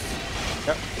interest.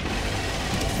 Yep.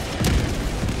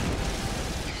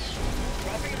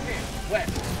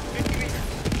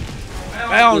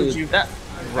 Found Dude, you. that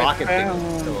rocket thing found-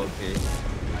 is so OP.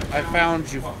 I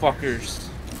found you fuckers.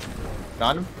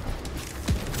 Found him?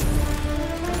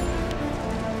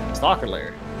 Stalker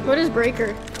lair. What is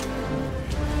breaker?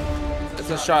 It's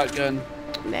a shotgun.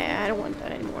 Nah, I don't want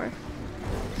that anymore.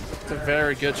 It's a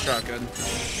very good shotgun.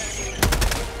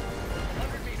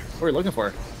 What are you looking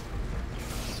for?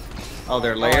 Oh,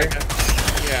 their Oh, lair?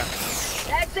 yeah.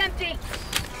 Bag's empty.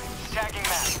 Tagging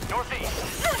map. Northeast.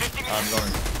 50 I'm meters.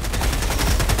 going.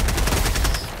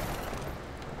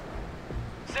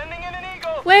 Sending in an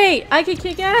eagle. Wait, I could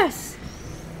kick ass!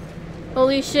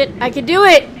 Holy shit, I could do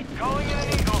it! Calling in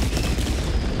an eagle.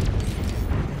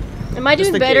 Am I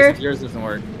Just doing in better? case if yours doesn't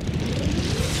work.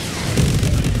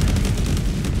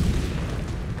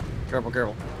 Careful,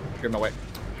 careful. You're in my way.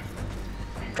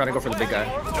 I'm trying to go for the big guy.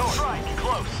 Orbital strike.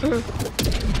 Close.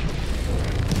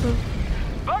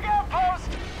 Bug outpost.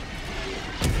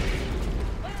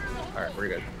 Alright, we're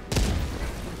good.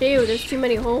 Ew, there's too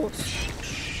many holes.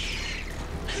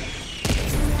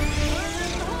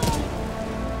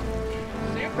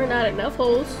 Or not enough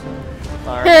holes.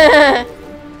 Alright.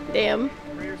 Damn.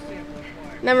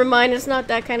 Never mind, it's not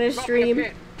that kind of stream.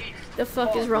 The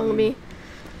fuck is wrong with me?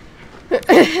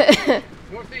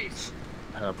 Northeast.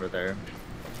 Head over there.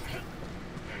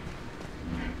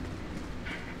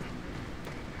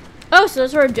 Oh, so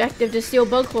that's our objective, to steal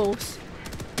bug holes.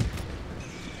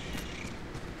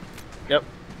 Yep.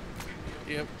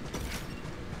 Yep.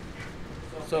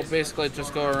 So basically,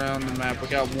 just go around the map. We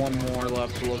got one more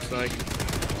left, it looks like.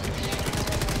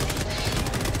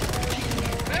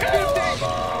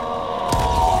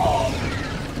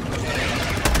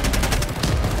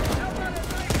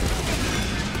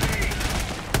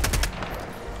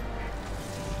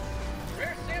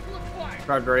 Rare sample acquired.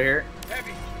 Crowd right here.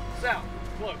 Heavy. South.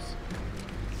 Close.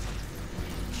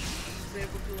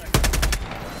 Sample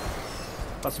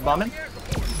collected. Got some bombing.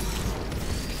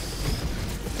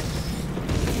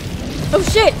 Oh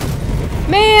shit!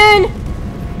 Man!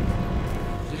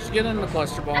 Did you get in the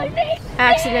cluster bomb?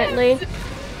 Accidentally.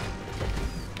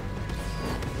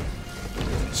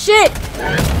 Shit!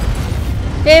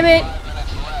 Damn it!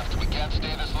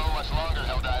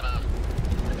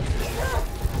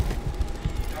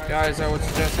 Guys, I would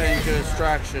suggest heading to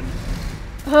extraction.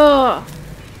 Oh,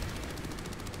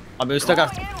 I mean, we still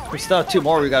have 2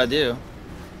 more we gotta do.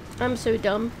 I'm so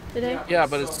dumb today. Yeah,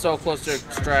 but it's so close to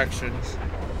extraction.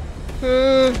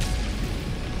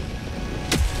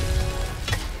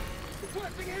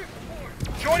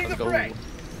 Joining Let's the go. fray.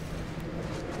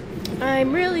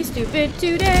 I'm really stupid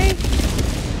today.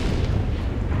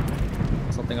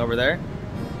 Something over there.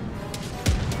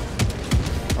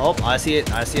 Oh, I see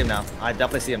it. I see him now. I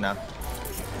definitely see him now.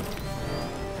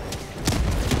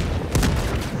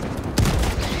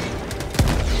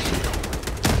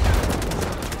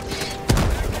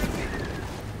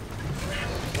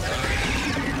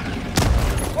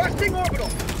 Requesting orbital.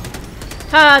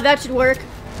 Ha, that should work.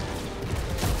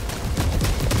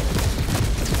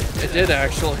 It did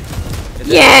actually. It did.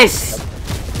 Yes!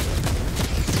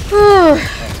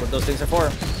 That's what those things are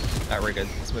for. Alright, we're good.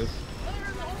 Let's move.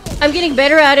 I'm getting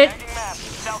better at it. Tagging map.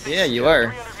 Southeast. Yeah, you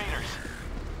are. 300 meters.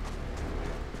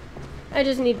 I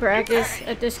just need practice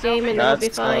at this game and I'll be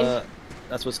fine.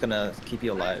 That's what's gonna keep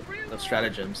you alive. Those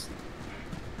stratagems.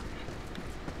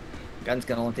 Gun's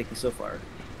gonna only take you so far.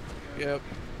 Yep.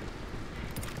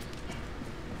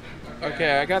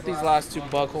 Okay, I got these last 2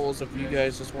 bug holes if you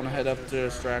guys just want to head up to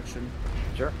extraction.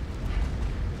 Sure.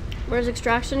 Where's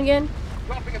extraction again?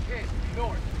 Dropping a pin.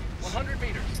 North. 100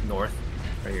 meters. It's north.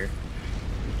 Right here.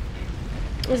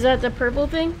 Is that the purple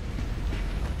thing?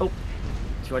 Oh.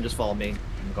 If you wanna just follow me,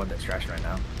 I'm going to extraction right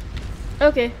now.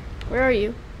 Okay. Where are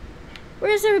you?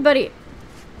 Where's everybody?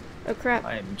 Oh crap.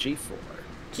 I am G4.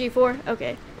 G4?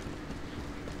 Okay.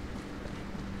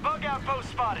 Bug outpost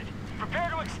spotted.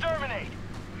 Prepare to exterminate.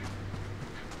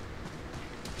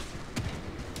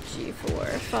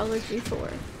 G4. Follow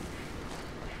G4.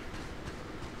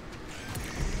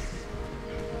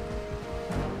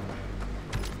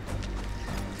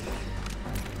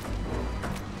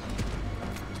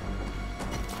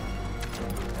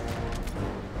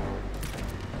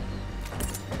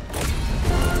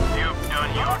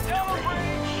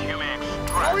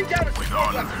 Calling down a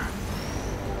support weapon.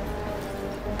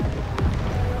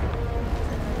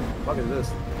 What the fuck is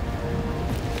this?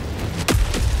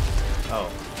 Oh.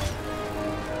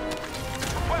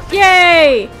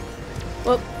 Yay!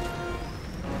 Well,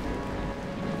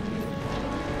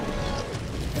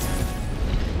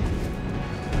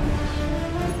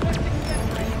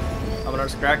 I'm gonna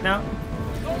crack now?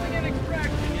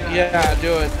 Yeah,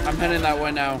 do it. I'm heading that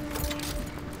way now.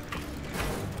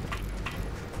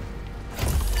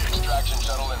 Extraction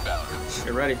shuttle inbound.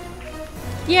 Get ready.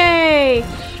 yay!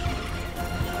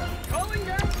 Calling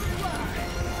down supply.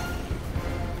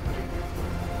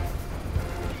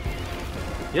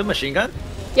 You have a machine gun?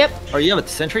 Yep. Or you have a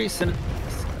sentry?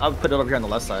 I'll put it over here on the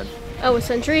left side. Oh, a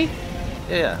sentry?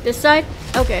 Yeah, This side?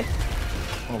 Okay.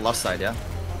 on the left side, yeah.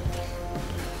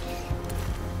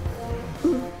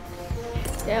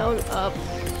 Down, up.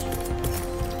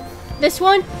 This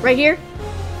one? Right here?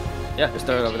 Yeah, just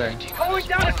throw it over there. Calling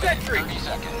down a sentry. 30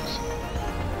 seconds.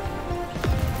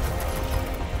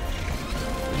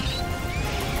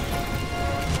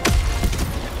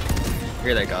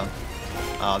 Here they go.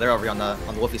 Oh, they're over here on the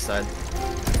Wolfie side.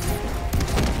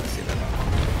 Let's see that.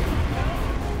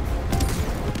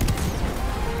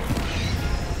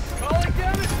 Calling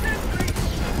down a sentry.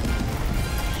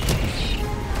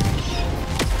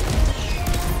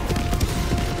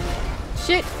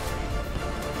 Shit.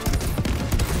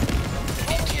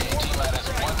 T-minus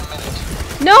 1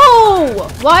 minute. No!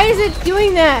 Why is it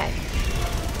doing that?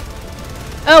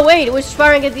 Oh, wait, it was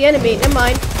firing at the enemy. Never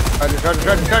mind. Charger, charger,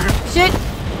 charger, charger! Shit.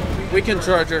 We can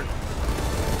charge her. I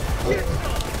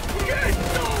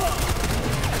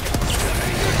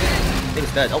think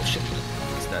it's dead. Oh shit.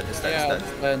 It's dead, it's dead, Yeah, it's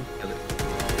it's dead. dead. Kill it.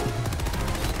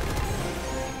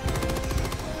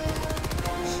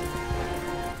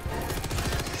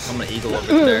 I'm gonna eagle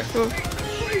over there.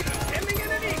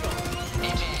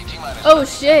 Oh,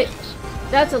 shit.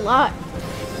 That's a lot.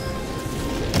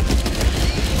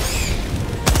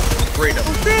 Freedom.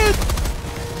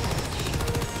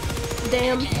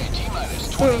 Damn.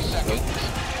 T-minus 20 seconds.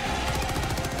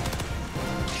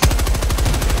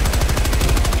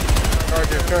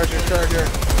 Charger, charger, charger.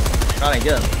 Trying to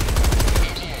get him.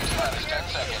 T-minus 10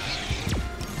 seconds.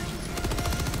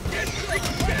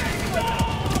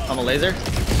 I'm a laser.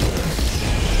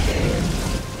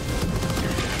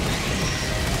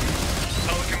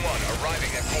 Pelican 1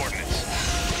 arriving at coordinates.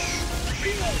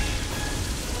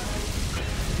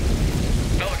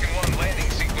 Pelican 1 landing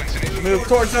sequence initiated. Move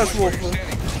towards us, Wolf.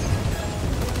 Standing.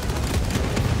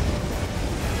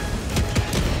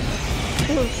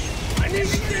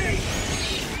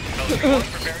 Pelican 1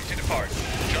 preparing to depart.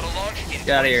 Shuttle launch in Get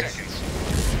outta 20 here.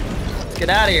 seconds. Get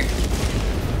out of here.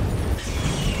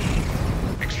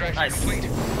 Extraction Nice. complete.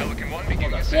 Pelican 1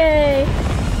 beginning ascent. Yay.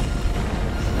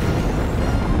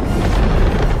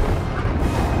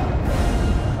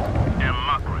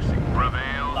 Democracy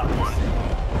prevails once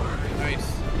more. Nice.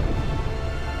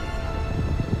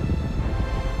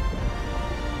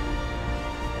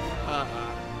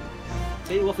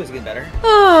 See, Wolfie's getting better.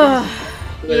 Oh,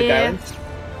 Look at the yeah. guidance.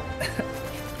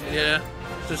 Yeah.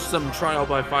 Just some trial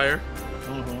by fire.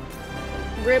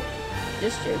 Rip.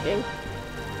 Just joking.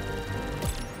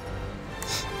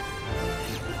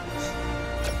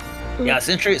 Yeah,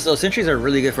 sentries. So sentries are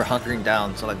really good for hunkering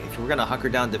down. So like, if we're gonna hunker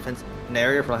down defense an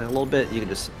area for like a little bit, you can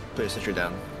just put a sentry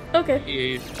down. Okay.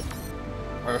 Yeah.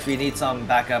 Or if you need some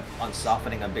backup on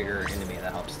softening a bigger enemy,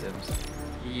 that helps too.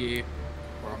 Yeah.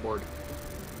 Or a horde.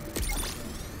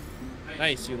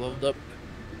 Nice, you leveled up.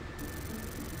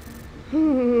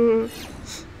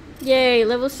 Yay,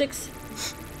 level 6.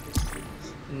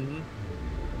 Mm-hmm.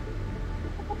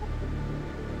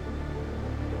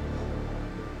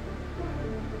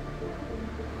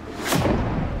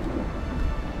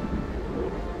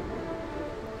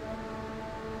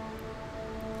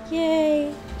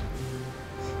 Yay.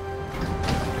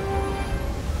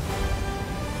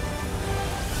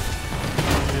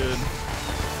 Good.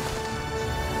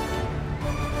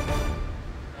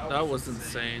 That was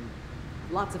insane.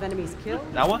 Lots of enemies killed.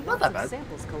 That one? Not Lots that of bad.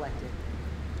 samples collected.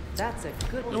 That's a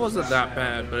good. It wasn't that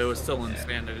bad, but it was still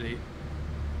insanity.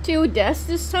 2 deaths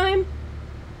this time?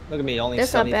 Look at me, only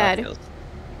That's not 75 bad. kills.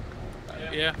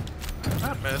 Yeah.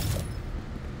 Not bad.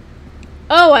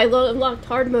 Oh, I unlocked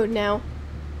hard mode now.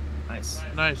 Nice.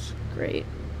 Nice. Great.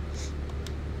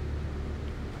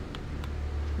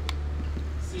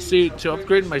 See, to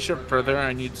upgrade my ship further,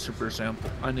 I need super sample.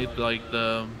 I need like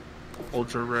the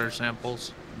ultra rare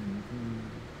samples.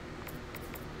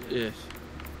 Yes.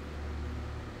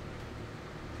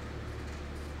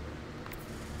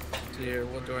 Here,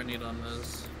 what do I need on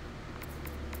this?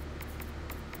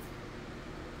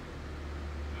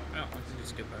 Oh,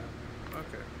 Just get that.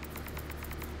 Okay.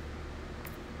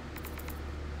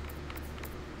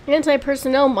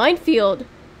 Anti-personnel minefield.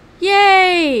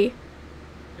 Yay!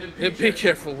 Be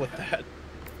careful with that.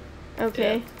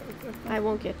 Okay. I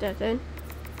won't get that then.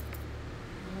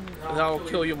 That'll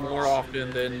kill you more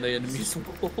often than the enemies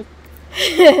will.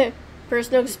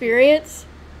 Personal experience?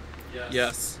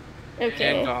 Yes.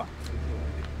 Okay. And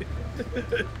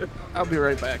I'll be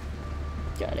right back.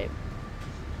 Got it.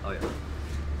 Oh yeah. God,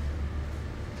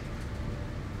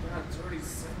 it's already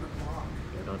 7 o'clock.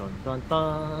 Dun, dun, dun,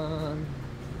 dun.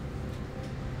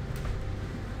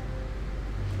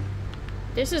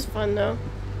 This is fun though.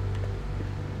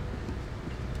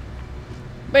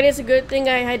 But it's a good thing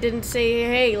I didn't say,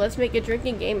 hey, let's make a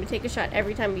drinking game and take a shot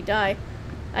every time we die.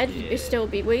 I'd still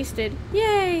be wasted.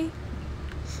 Yay!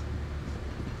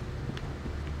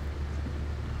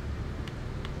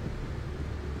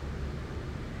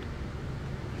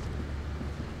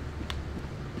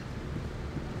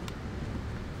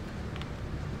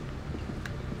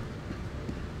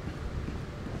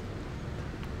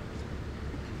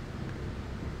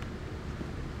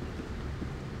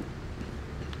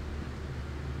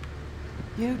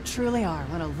 You truly are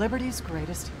one of Liberty's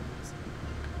greatest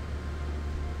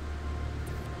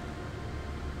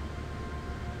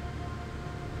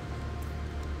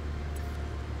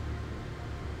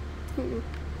heroes.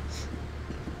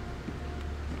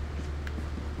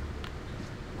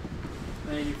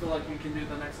 Hey, you feel like we can do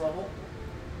the next level?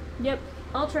 Yep,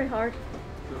 I'll try hard.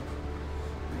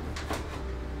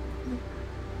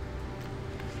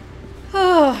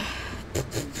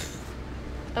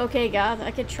 Okay, Goth,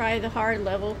 I could try the hard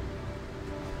level.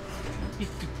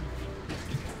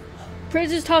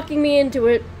 Prince is talking me into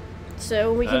it,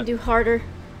 so we can do harder.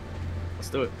 Let's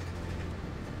do it.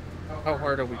 How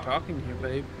hard are we talking here,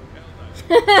 babe?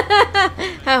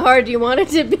 How hard do you want it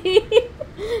to be?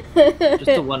 Just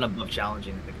the one above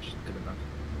challenging, I think it's good enough.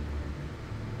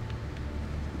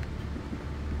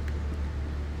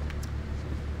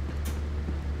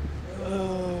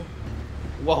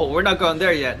 Whoa, we're not going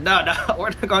there yet. No,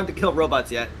 we're not going to kill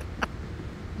robots yet.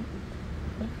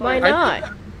 Why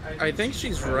not? I think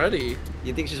she's ready.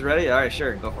 You think she's ready? Alright,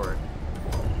 sure, go for it.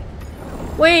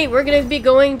 Wait, we're gonna be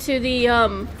going to the,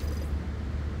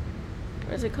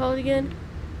 what's it called again?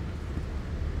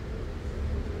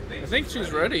 I think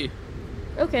she's ready.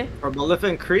 Okay. For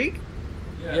Maleficent Creek?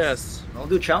 Yes. I'll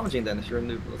do challenging then if you're in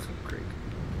Maleficent Creek.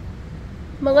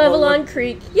 Malevelon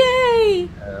Creek. Yay!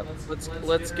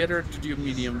 Let's get her to do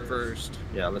medium first.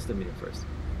 Yeah, let's do medium first.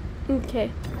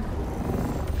 Okay.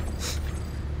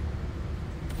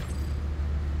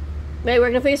 Wait, we're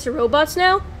gonna face the robots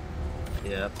now?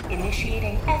 Yeah.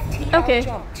 Initiating FTL Okay.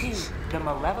 jump to the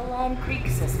Malevelon Creek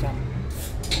system.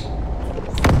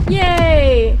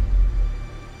 Yay!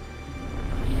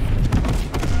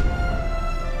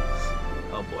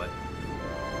 Oh boy.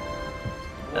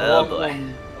 Oh boy.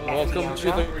 Welcome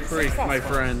to the creek, my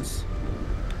friends.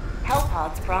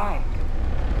 Hellpods primed.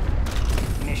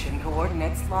 Mission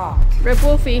coordinates locked. Rip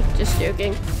Wolfie. Just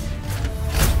joking.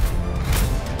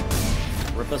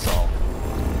 Rip us all.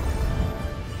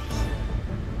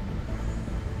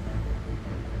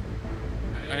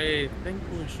 I think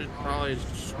we should probably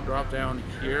just drop down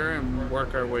here and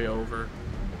work our way over.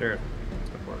 Sure. Let's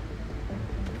go for it.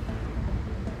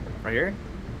 Right here?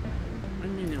 I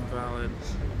mean, invalid.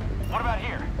 What about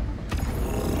here?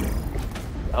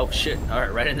 Oh shit.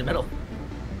 Alright, right in the middle.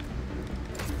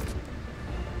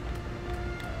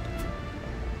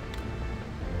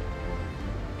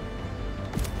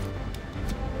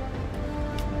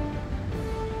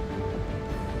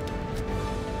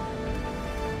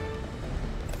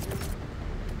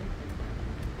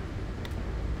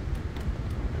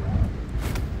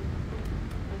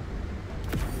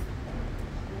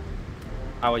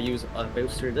 I will use a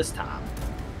booster this time.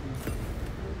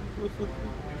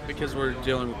 Because we're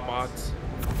dealing with bots.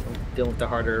 Dealing with the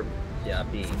harder,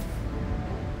 beam.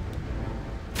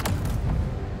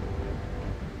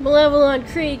 Malevelon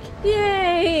Creek.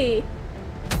 Yay!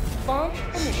 Launch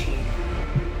initiated.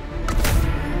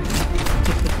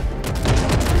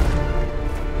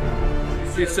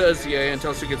 She says yay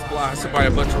until she gets blasted by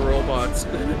a bunch of robots.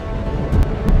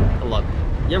 Look,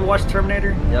 you ever watch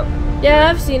Terminator? Yep. Yeah,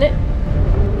 I've seen it.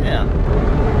 Yeah.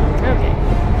 Okay.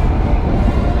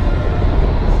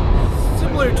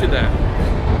 Similar to that.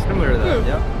 Similar to that,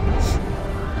 yep.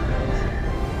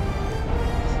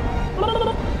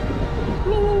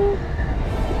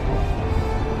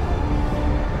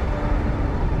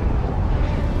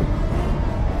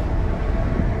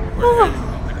 We're heading to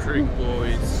the creek,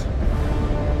 boys.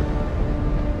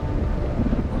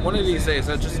 I'm of these days,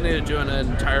 I just need to do an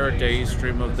entire day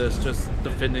stream of this, just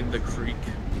defending the creek.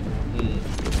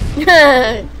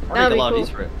 That'd I'll make be a lot of cool. use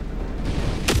for it.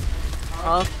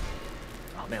 Huh?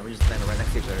 Oh man, we just standing right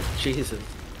next to each other. Jesus.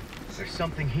 There's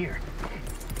something here.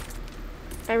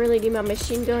 I really need my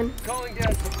machine gun. Calling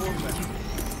down support weapon.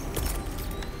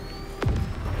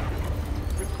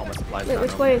 Call my supplies Wait, down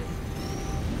which real way?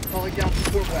 Calling down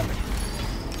support weapon.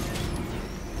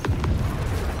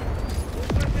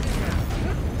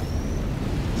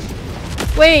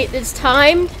 Wait, it's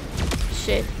timed?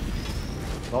 Shit.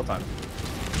 quick. All time.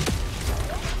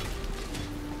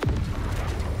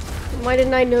 Why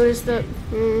didn't I notice the...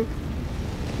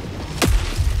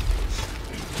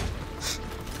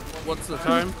 What's the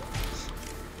time?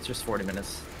 It's just 40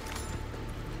 minutes.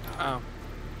 Oh.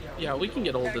 Yeah, we can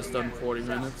get all this done in 40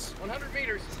 minutes. 100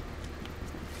 meters.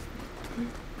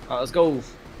 Let's go.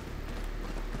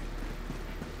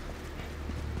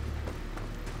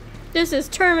 This is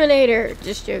Terminator!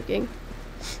 Just joking.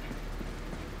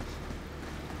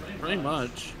 Pretty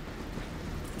much.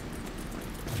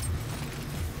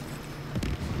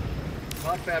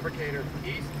 Goth fabricator.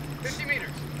 East. 50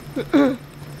 meters.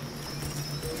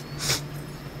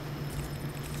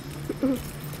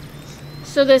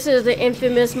 So this is the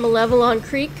infamous Malevelon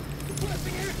Creek?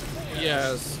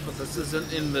 Yes, but this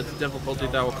isn't in the difficulty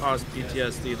that will cause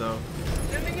PTSD though.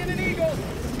 Sending in an eagle.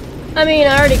 I mean,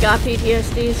 I already got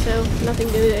PTSD, so nothing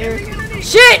new there.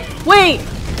 Shit! Wait!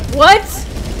 What?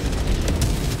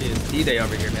 It's D-Day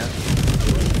over here, man.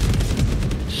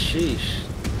 Sheesh.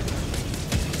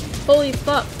 Holy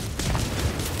fuck.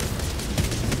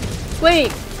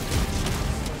 Wait!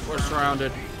 We're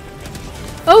surrounded.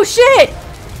 Oh shit!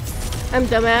 I'm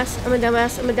dumbass. I'm a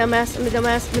dumbass. I'm a dumbass. I'm a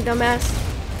dumbass. I'm a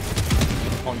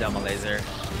dumbass. Pulling down my laser.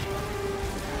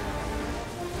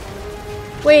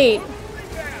 Wait.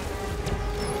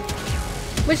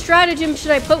 Which stratagem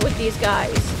should I put with these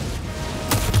guys?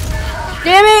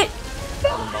 Damn it!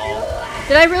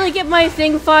 Did I really get my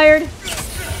thing fired?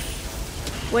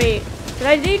 Wait.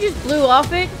 They just blew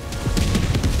off it?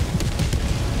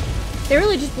 They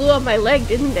really just blew off my leg,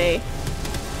 didn't they?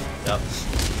 Yep.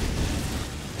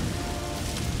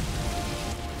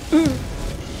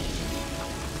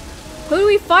 Who do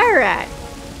we fire at?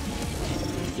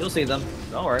 You'll see them.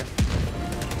 Don't worry.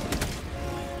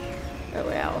 Oh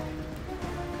wow.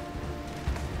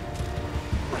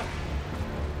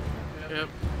 Yep.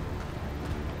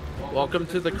 Welcome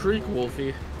to the creek,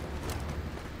 Wolfie.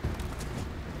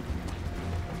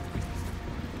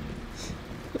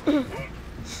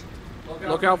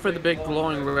 Look out for the big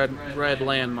glowing red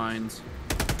landmines.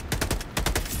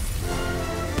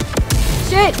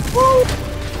 Shit! Woo!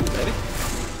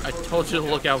 I told you to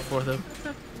look out for them.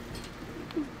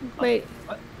 Wait.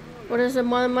 What does the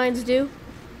mines do?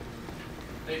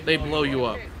 They blow you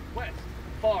up. West.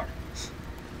 Far.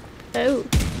 Oh.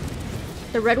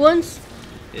 The red ones?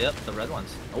 Yep, the red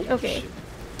ones. Oh, Okay. shit.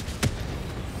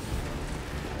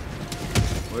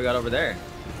 What we got over there?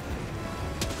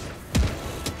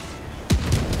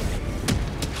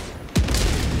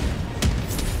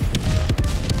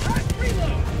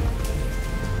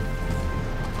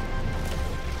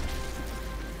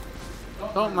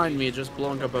 Don't mind me just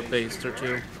blowing up a base or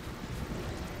two.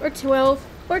 Or 12.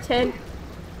 Or 10.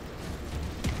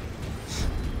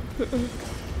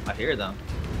 I hear them.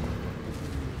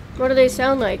 What do they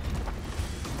sound like?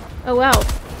 Oh wow.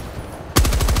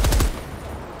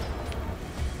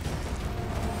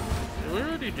 Did we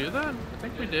already do that? I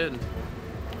think we did.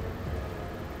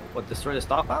 What, destroy the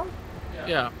stockpile?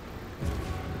 Yeah.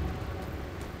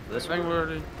 This I think one? we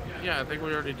already. Yeah, I think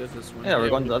we already did this one. Yeah, we're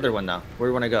going to the other one now. Where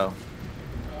do we want to go?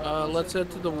 Let's head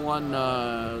to the one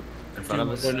In front of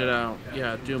Doom us? pointed out.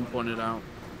 Yeah, Doom pointed out.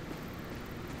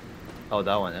 Oh,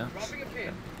 that one, yeah. Dropping a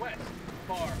pin. West.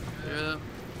 Far. Yeah.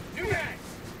 New mag.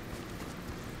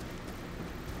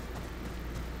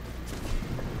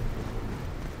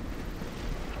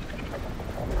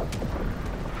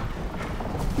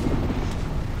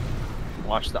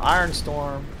 Watch the Iron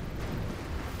Storm.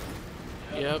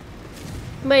 Yep.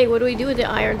 Wait, what do we do with the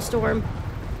Iron Storm?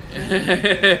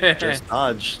 Just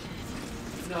dodge.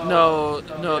 No,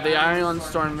 the Ion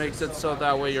Storm makes it so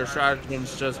that way your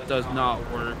stratagems just does not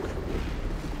work.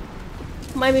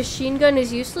 My machine gun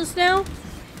is useless now?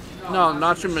 No,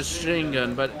 not your machine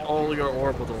gun, but all your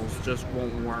orbitals just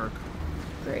won't work.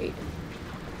 Great.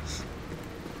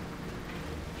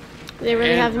 They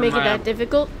really And have to make it my- that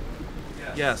difficult?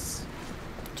 Yes.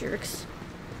 Jerks.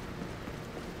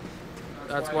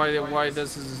 That's why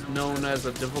this is known as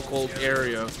a difficult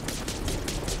area.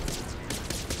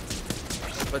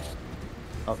 But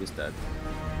Oh, he's dead.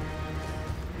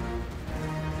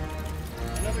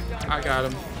 Another I got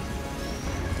him.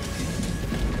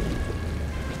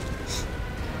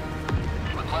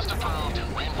 Request approved.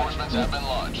 Reinforcements have been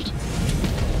launched.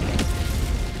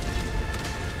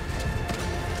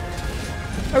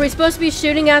 Are we supposed to be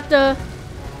shooting at the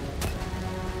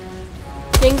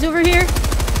things over here?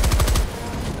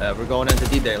 We're going into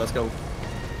D-Day. Let's go.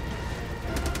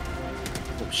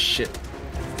 Oh shit.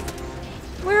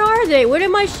 Where are they? What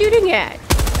am I shooting at?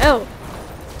 Oh.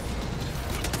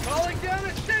 Calling down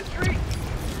a sentry.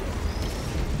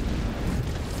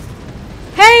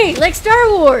 Hey, like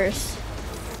Star Wars.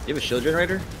 You have a shield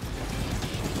generator?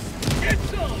 Get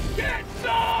some. Get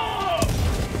some.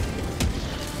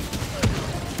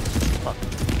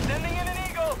 Sending in an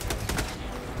eagle.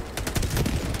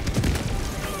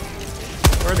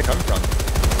 Where are they coming from?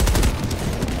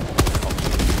 Oh,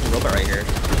 robot right here.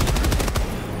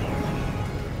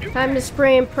 Time to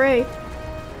spray and pray.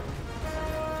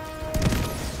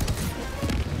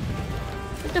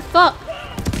 What the fuck?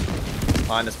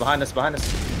 Behind us, behind us, behind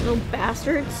us. Little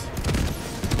bastards.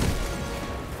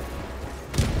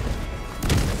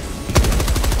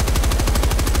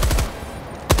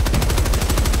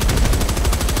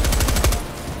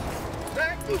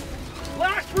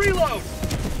 Last reload.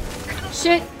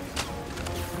 Shit.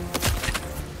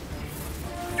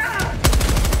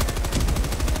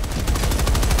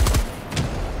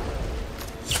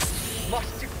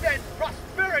 Must defend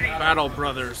prosperity. Battle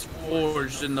brothers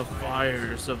forged in the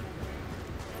fires of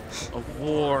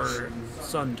war and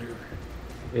sunder.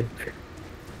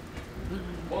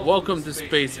 Welcome to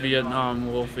Space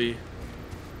Vietnam, Wolfie.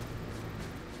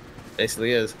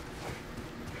 Basically is.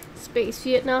 Space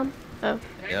Vietnam? Oh,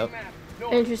 Yep. Map.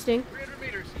 North. interesting. 300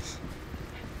 meters.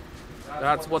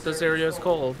 That's what this area is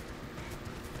called.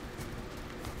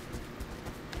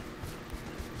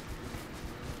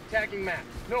 Tagging map.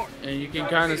 North. And you can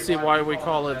kind of see why we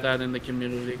call it that in the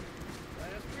community.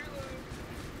 Last reload.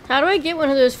 How do I get one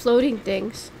of those floating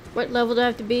things? What level do I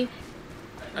have to be?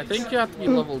 I think you have to be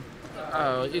level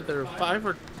either 5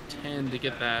 or 10 to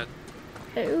get that.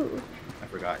 Ooh. I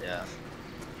forgot, yeah.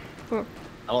 Hmm.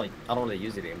 I don't really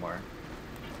use it anymore.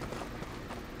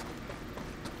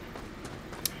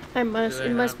 It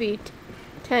must be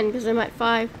 10 because I'm at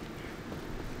 5.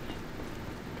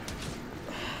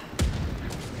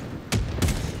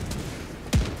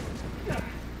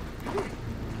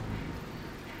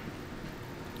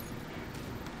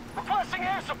 Requesting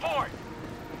air support.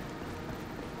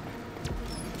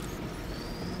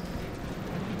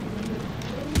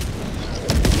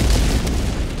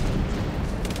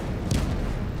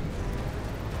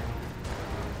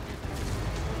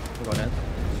 We're going in.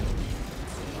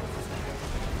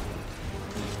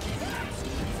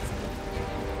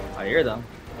 I hear them.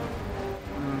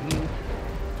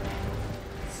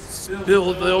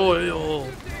 Spill the oil.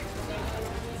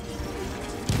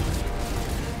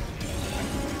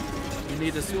 You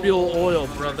need to spill oil,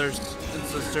 brothers and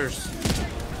sisters.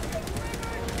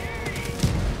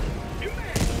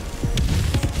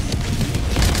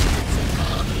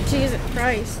 Jesus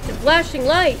Christ. The flashing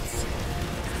lights.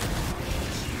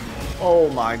 Oh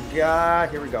my god,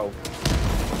 here we go.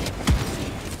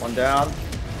 One down.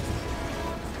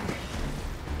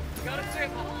 Got a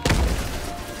sample.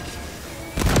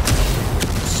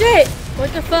 Shit!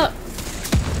 What the fuck?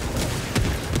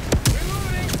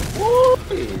 Woo!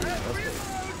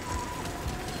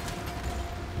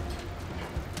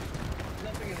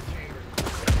 Nothing in the chamber.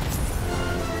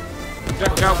 Go,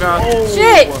 go, go.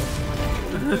 Shit!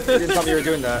 You didn't tell me you were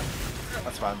doing that.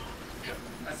 That's fine.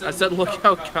 I said look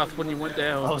out, Goth, when you went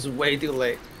down. I was way too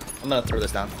late. I'm gonna throw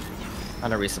this down.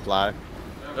 I'm gonna resupply.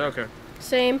 Okay.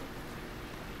 Same.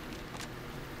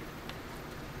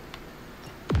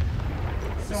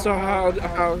 So how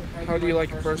do you like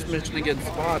your first mission against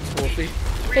spots, Wolfie?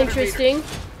 Interesting.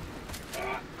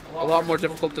 A lot more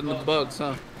difficult than the bugs,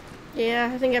 huh?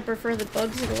 Yeah, I think I prefer the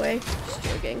bugs in a way. Just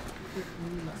joking.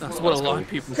 That's what a lot of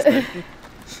people say.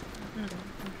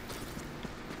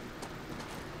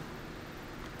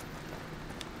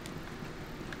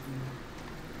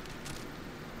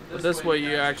 But this way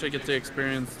you actually get to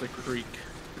experience the creek.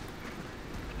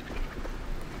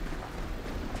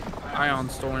 Ion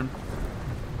Storm.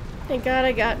 Thank God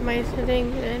I got my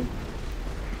thing in.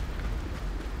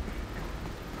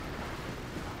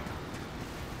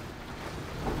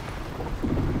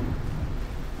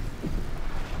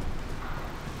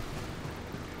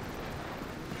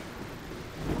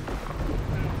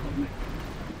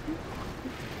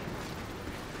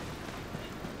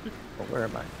 Oh, where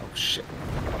am I? Oh shit.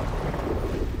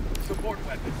 Support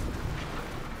weapon.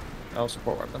 Oh,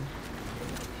 support weapon.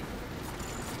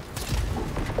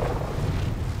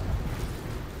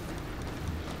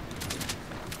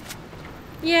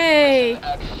 Yay!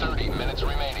 At 30 minutes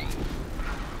remaining.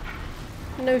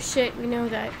 No shit, we know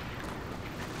that.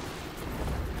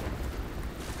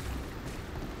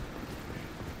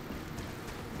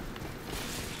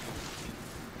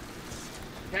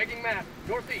 Tagging map,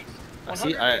 northeast. I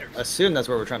see. 100 I meters. assume that's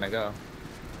where we're trying to go.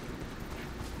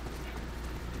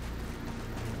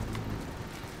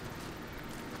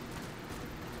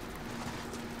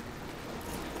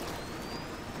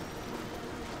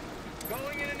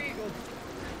 Calling in an eagle.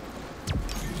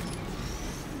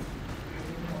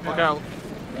 Look out.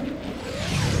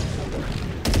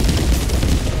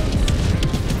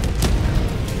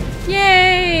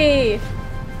 Yay!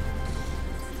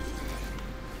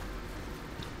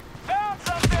 Found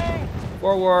something!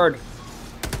 Forward.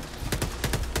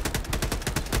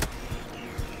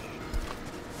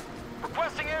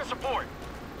 Requesting air support.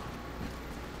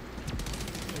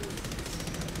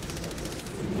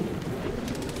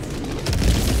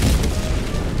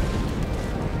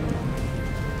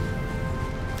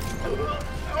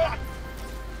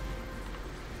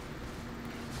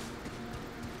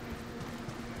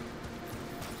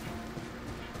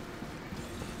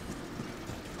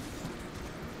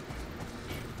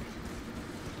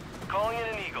 Calling in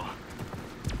an eagle.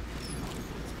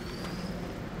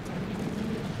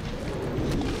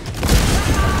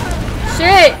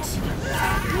 Shit!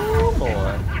 Oh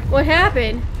boy. What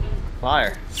happened?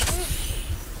 Fire.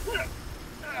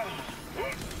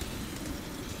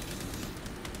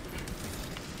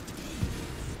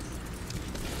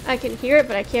 I can hear it,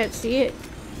 but I can't see it.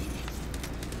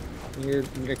 You're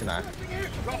can I?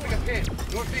 Dropping a pin.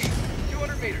 Northeast.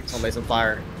 200 meters. I'll lay some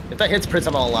fire. If that hits Prince,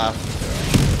 I'm gonna laugh.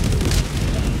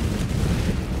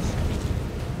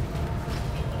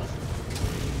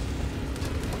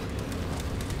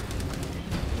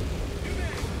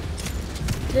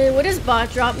 Dude, what does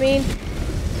bot drop mean?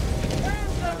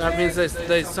 That means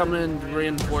they summoned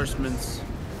reinforcements.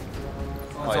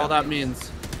 That's yeah. all that means.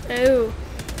 Oh.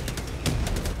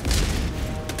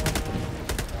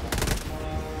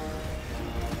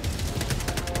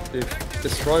 Dude,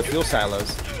 destroy fuel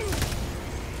silos.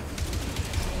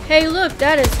 Hey, look,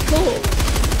 that is cool.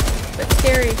 But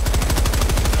scary.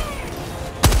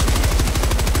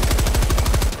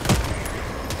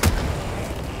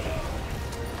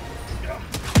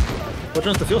 Which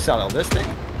one's the fuel silo? This thing?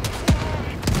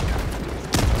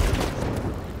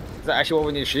 Is that actually what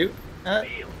we need to shoot at?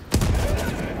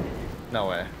 No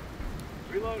way.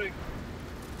 Reloading.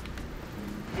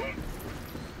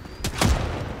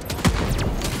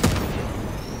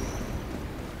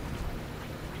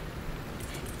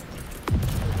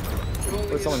 What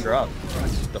did someone drop?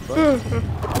 The foot?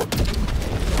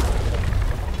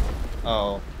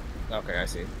 Oh. Okay, I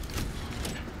see.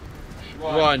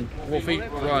 Run, Wolfie,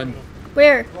 run.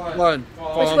 Where? Run.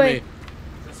 Follow way? me.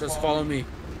 Just follow me.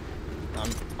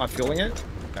 I'm fueling it?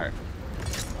 Alright.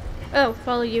 Oh,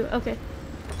 follow you. Okay.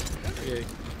 Okay.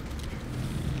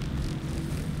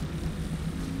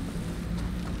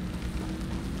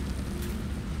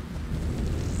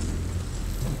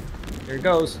 Here it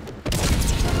goes.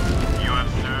 You have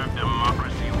served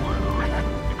democracy well.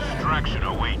 Extraction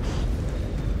awaits.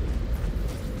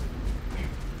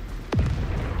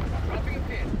 Dropping a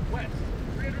pin. West.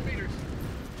 300 meters.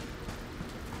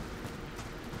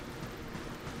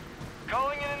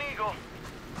 Calling in an eagle.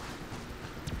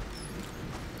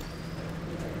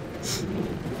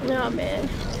 Oh, man.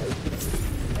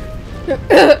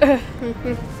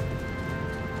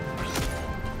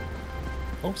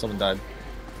 Oh, someone died.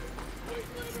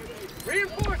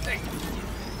 Reinforcing.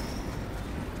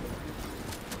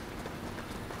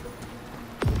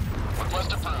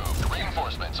 Request approved.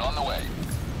 Reinforcements on the way.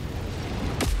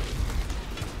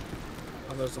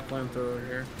 Oh, there's a flamethrower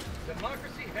here.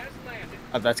 Democracy has landed.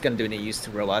 That's gonna do any use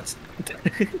to robots.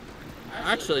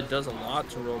 Actually, it does a lot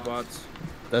to robots.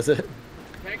 Does it?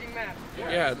 Tagging map.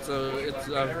 Yeah, it's a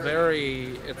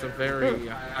very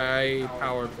high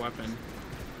powered weapon.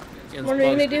 Against What are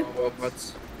you gonna most do?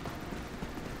 robots.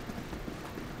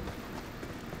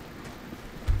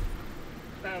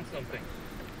 Found something.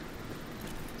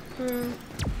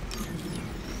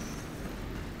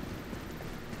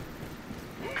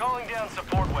 Calling down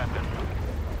support weapon.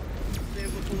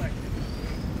 Sample collected.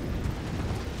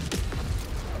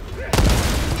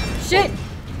 Shit!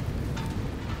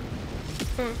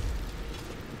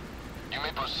 You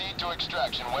may proceed to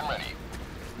extraction when ready.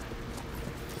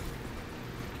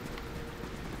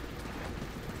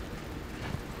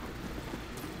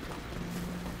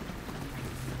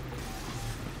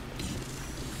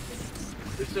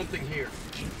 There's something here.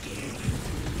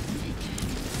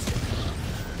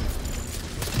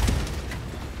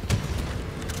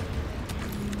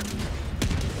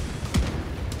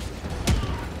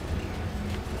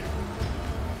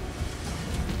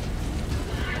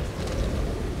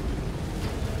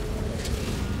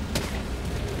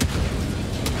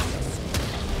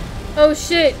 Oh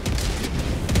shit!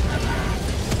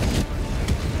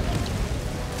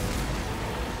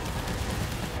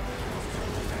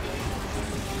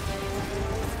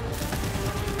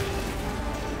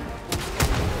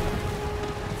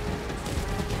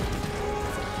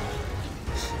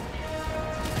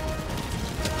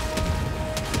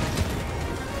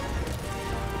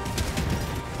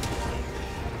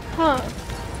 Huh.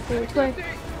 Which way?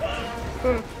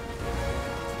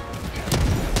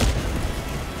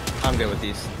 I'm good with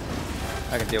these.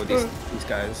 I can deal with these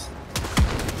guys.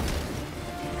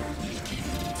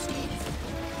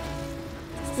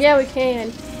 Yeah, we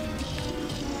can.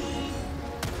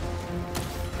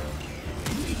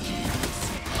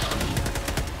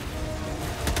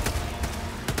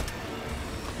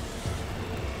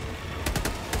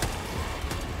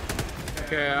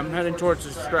 Okay, I'm heading towards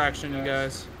distraction, you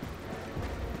guys.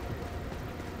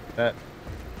 Bet.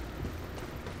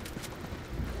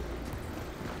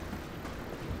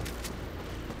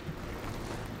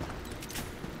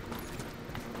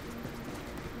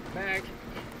 Back.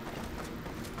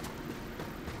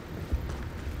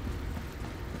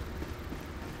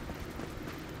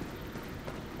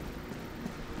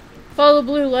 Follow the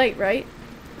blue light, right?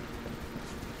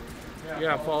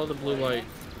 Yeah, follow the blue light.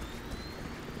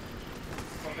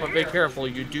 But be careful,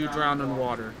 you do drown in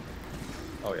water.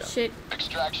 Oh yeah. Shit.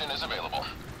 Extraction is available.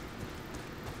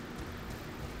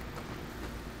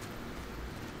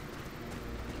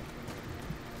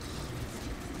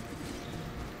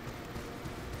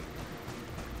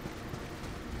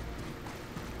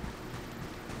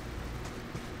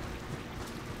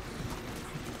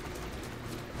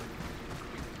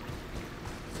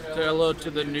 Say hello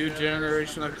to the new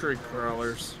generation of creek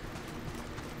crawlers.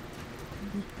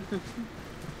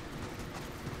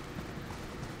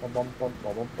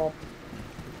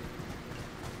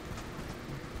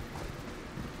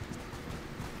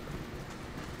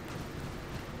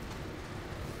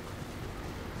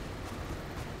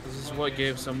 This is what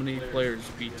gave so many players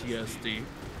PTSD.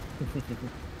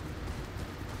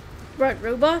 What,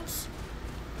 robots?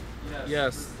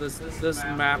 Yes, this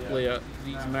map layout,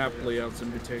 these map layouts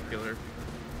in particular.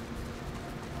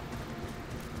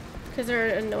 Because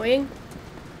they're annoying?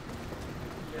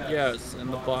 Yes,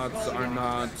 and the bots are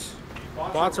not.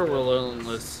 Bots are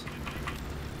relentless.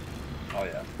 Oh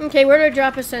yeah. Okay, where do I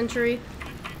drop a sentry?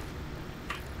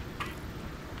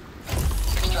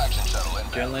 Extraction shuttle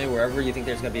inbound. Generally, wherever you think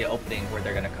there's gonna be an opening where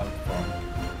they're gonna come from.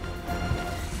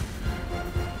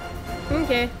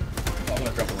 Okay. Oh, I'm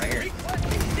gonna drop them right here.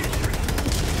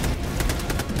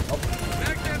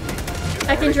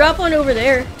 I can drop one over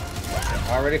there.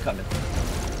 Already coming.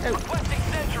 Requesting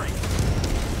sentry.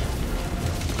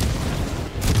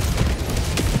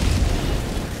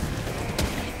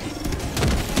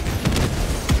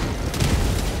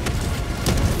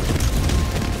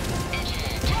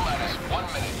 ETA T-minus 1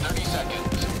 minute 30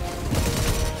 seconds.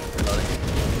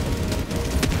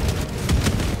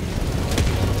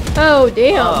 Oh,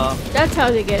 damn. Uh. That's how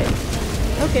they get it.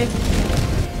 Okay.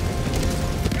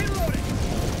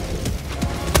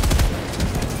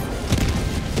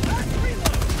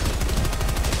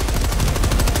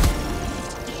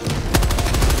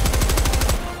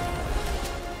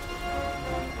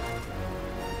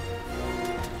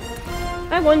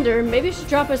 I wonder, maybe you should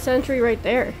drop a sentry right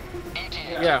there.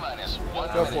 ETA Yeah. T-minus 1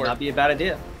 Go minute. for it. Not be a bad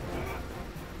idea.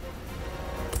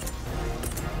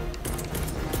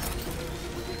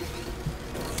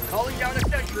 Calling down a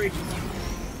sentry.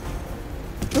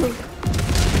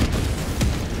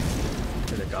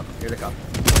 Here they come. Here they come.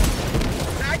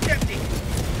 Back empty.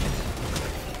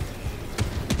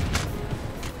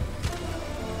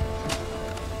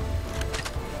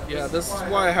 Yeah, this is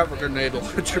why I have a grenade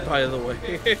launcher, by the way.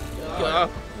 Yeah.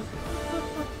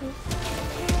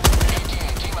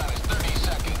 ETA T-minus 30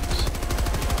 seconds.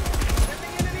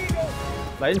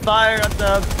 Lighting fire at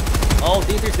the. Oh,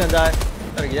 D3's gonna die.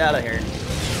 Gotta get out of here.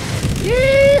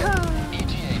 Yeehaw!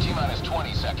 ETA T-minus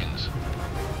 20 seconds.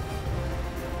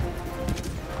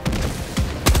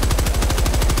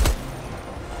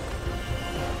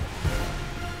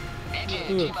 ETA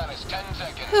T-minus 10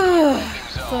 seconds. Landing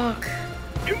zone. Fuck.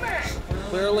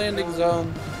 Clear landing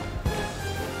zone.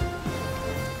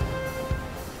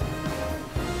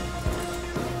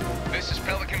 This is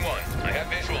Pelican 1. I have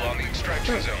visual on the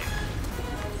extraction zone.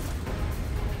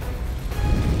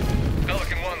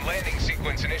 Pelican 1 landing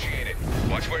sequence initiated.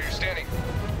 Watch where you're standing.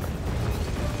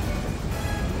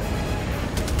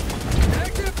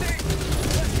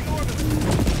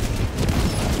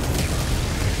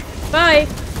 Bye.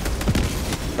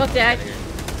 Fuck that.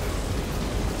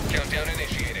 Countdown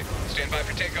initiated. Stand by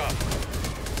for takeoff.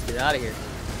 Get out of here.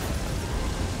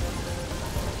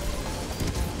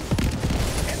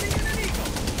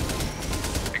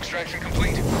 extraction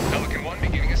complete. Pelican 1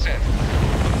 beginning ascent.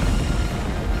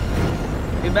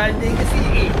 Goodbye, didn't get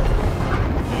see.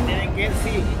 You didn't get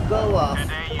see. Go off.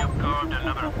 Today you've carved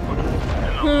another foot in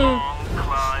the long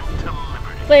climb to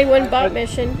liberty. Play one bot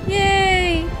mission.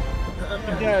 Yay!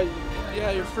 Yeah,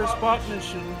 your first bot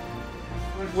mission.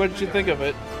 What did you think of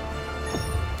it?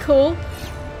 Cool.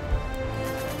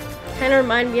 Kind of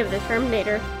remind me of the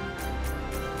Terminator.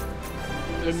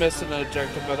 You're missing an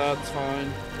objective, but that's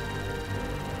fine.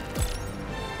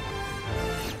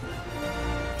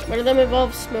 One of them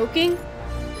involved smoking.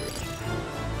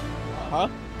 Huh?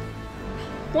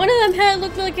 One of them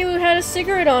looked like it had a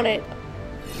cigarette on it.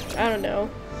 I don't know.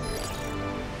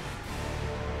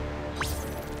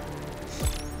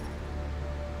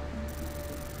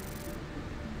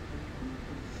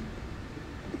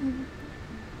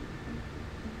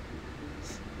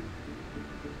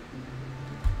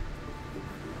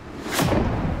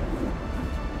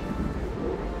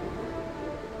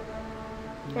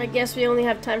 I guess we only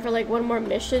have time for like one more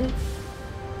mission.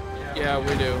 Yeah,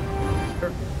 we do.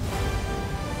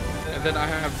 And then I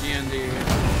have D&D.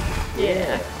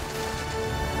 Yeah.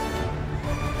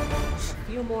 A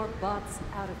few more bots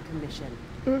out of commission.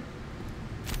 Mm.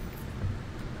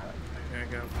 I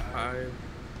got 5.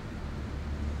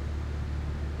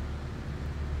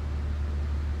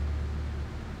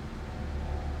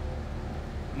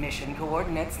 Mission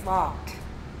coordinates locked.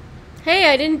 Hey,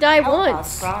 I didn't die Outpost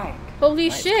once. primed. Holy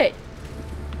shit.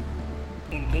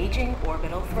 Engaging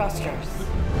orbital thrusters.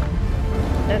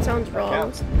 That sounds wrong.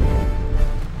 Counts.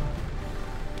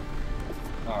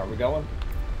 Are we going?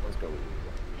 Let's go.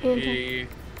 Hey.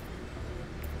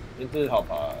 Into the hell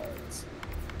pods.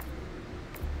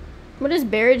 What does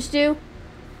barrage do?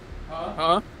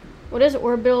 Huh? What does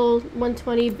orbital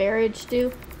 120 barrage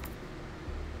do?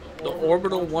 The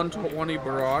orbital 120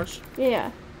 barrage.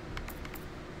 Yeah.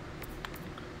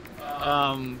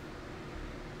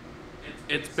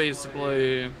 It's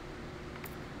basically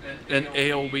an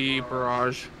AOE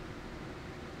barrage,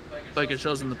 like it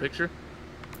shows in the picture.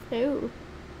 Ooh.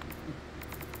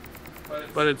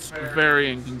 But it's very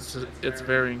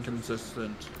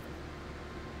inconsistent.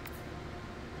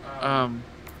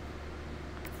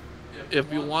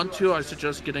 If you want to, I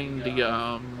suggest getting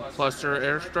the cluster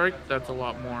airstrike. That's a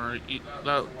lot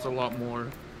more.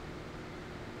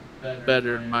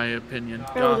 Better in my opinion.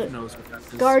 Oh, Goth knows what that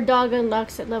is. Guard dog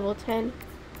unlocks at level 10.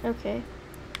 Okay.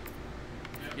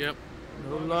 Yep.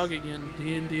 No log again.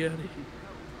 D&D.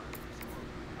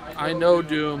 I know,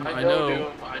 Doom. I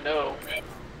know.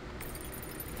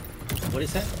 What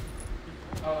is that?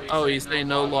 Oh, he's saying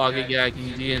no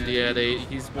lollygagging D&D at 8.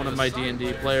 He's one of my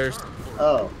D&D players.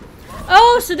 Oh.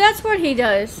 Oh, so that's what he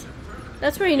does.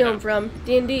 That's where you know him from.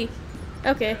 D&D.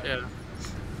 Okay. Yeah.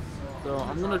 So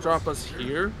I'm gonna drop us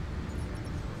here.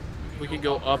 We can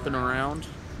go up and around.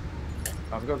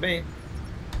 Sounds good to me.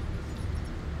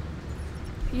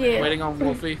 Yeah. Waiting on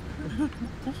Wolfie.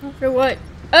 For what?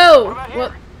 Oh!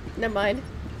 Well, never mind.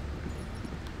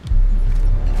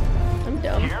 I'm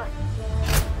dumb. Here?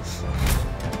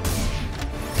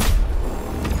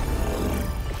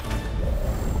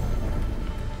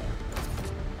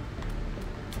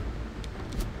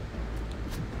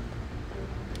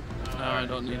 No, I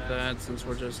don't need that since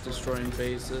we're just destroying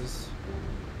bases.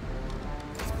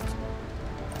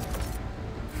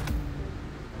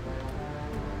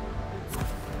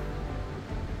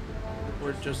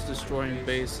 We're just destroying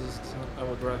bases. I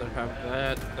would rather have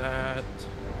that.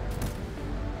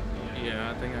 Yeah,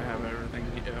 I think I have everything.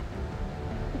 Yeah.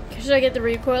 Should I get the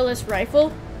recoilless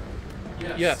rifle?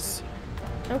 Yes.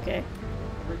 Okay.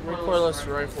 Recoilless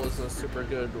rifle is a super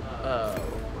good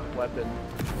weapon.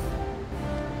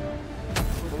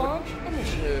 Launch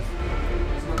initiative.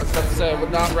 I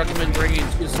would not recommend bringing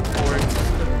 2 supports.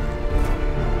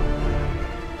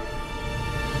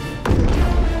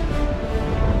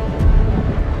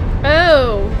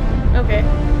 Oh! Okay.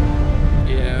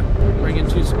 Yeah, bringing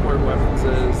 2 support weapons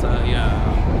is, yeah.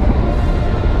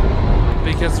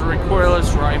 Because the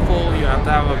recoilless rifle, you have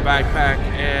to have a backpack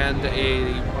and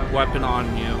a weapon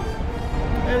on you.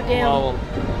 Oh, damn. Well,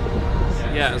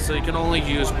 yeah, so you can only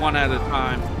use one at a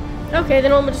time. Okay,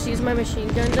 then I'm gonna just use my machine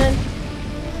gun then.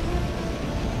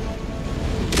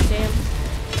 Damn.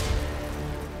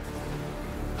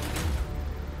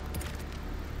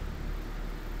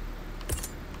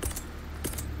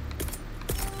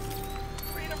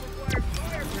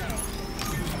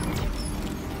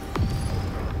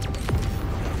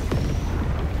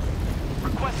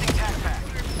 Requesting tac pack.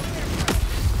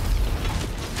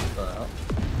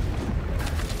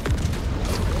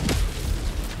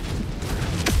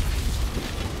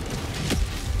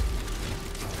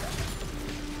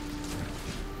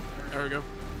 There we go.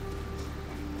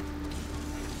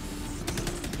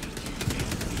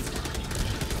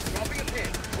 Dropping a pin.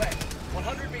 West.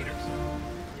 100 meters.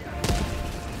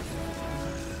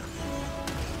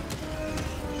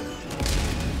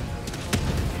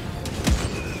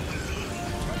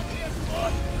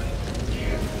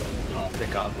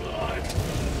 Pick up.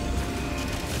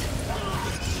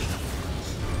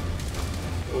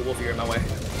 Oh, Wolfie, you're in my way.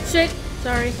 Shit.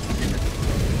 Sorry.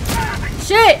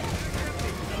 Shit!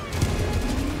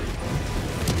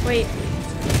 Wait.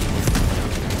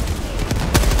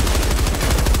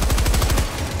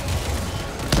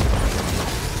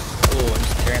 Oh, I'm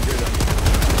just tearing through them.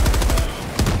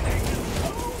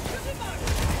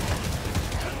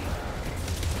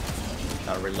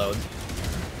 Gotta reload.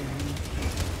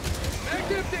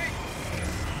 Mag's empty.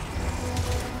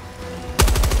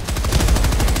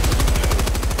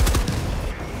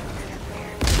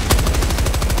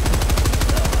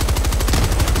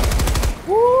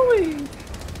 Woo-wee.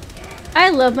 I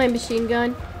love my machine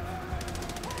gun.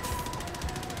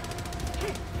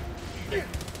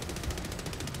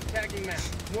 Tagging map.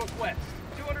 Northwest.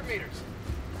 200 meters.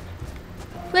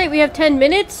 Wait, we have 10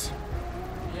 minutes?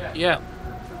 Yeah.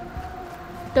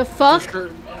 The fuck?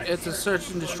 It's a search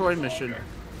and destroy mission.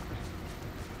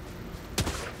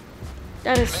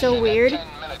 That is so weird.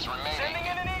 10 minutes remaining. Sending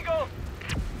in an eagle.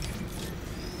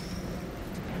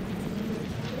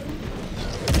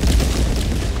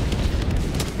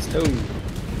 Stone.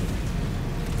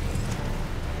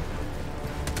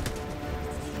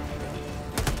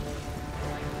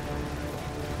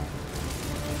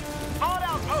 Hot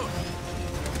outpost.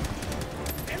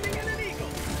 Sending in an eagle.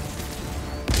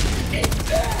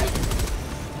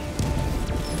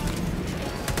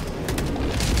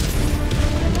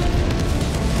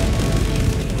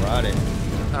 Righty.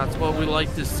 That's what we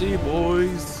like to see,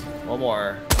 boys. One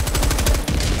more.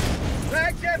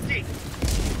 Mag's empty.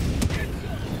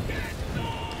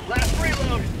 Last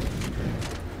reload.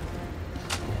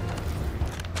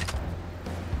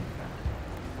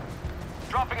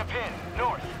 Dropping a pin.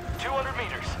 North. 200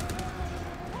 meters.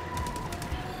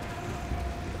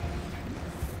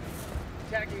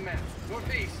 Tagging map.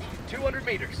 Northeast. 200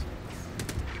 meters.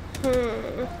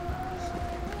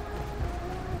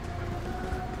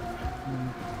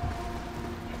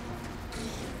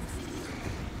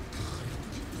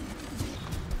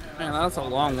 Man, that's a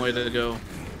long way to go.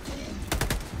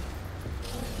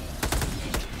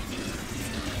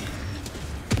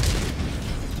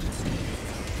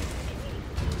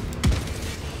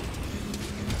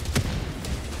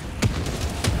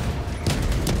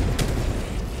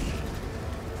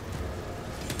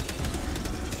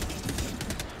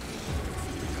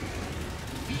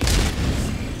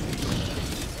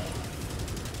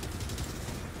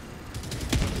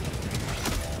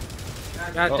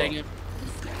 God dang it.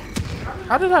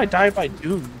 How did I die by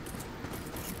Doom?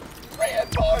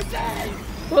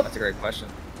 That's a great question.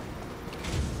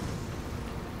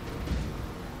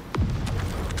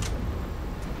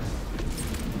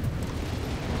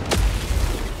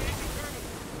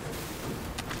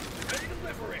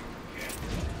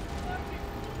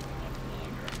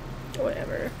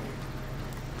 Whatever.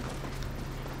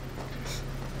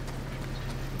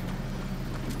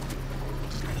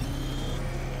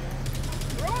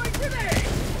 Throwing grenade.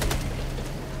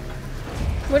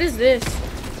 What is this?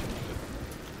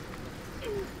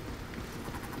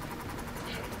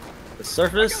 The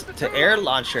surface to air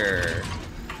launcher.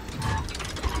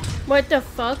 What the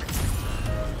fuck?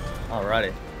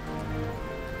 Alrighty.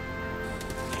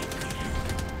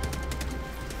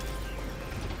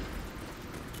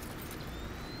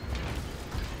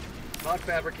 Hot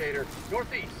fabricator.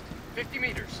 Northeast. 50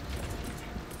 meters.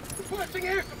 Requesting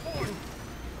air support.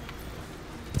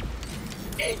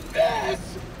 Eat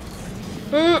this!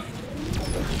 Mm.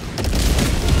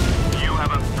 You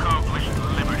have accomplished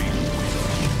liberty.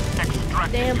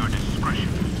 Extract Damn. your discretion.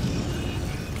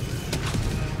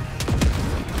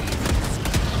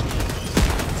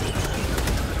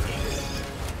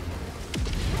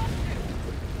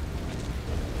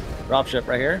 Dropship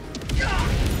right here.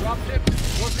 Dropship.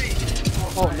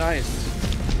 Northeast. Oh, nice.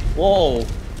 Whoa!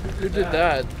 Who did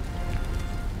that?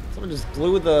 Someone just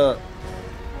blew the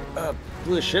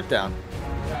ship down.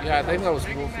 Yeah, I think that was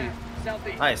Wolfie.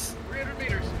 Southeast. Nice. 300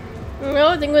 meters. No,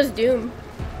 I think it was Doom.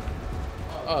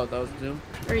 Oh, that was Doom.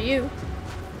 Or you.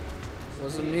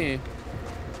 Wasn't me.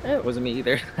 Oh. It wasn't me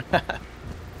either.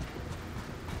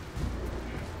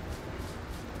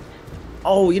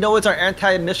 Oh, you know, it's our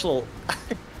anti-missile.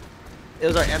 It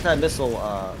was our anti-missile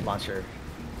launcher.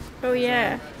 Oh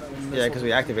yeah. Yeah, because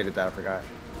we activated that. I forgot.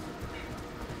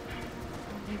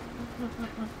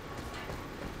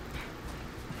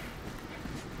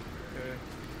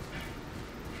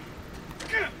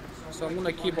 So I'm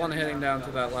gonna keep on heading down to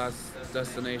that last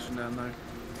destination down there.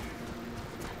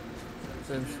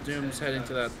 Since Doom's heading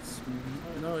to that...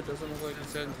 No, it doesn't look like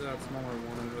he's heading to that smaller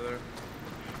one over there.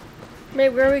 Wait,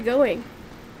 where are we going?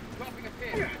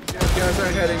 You guys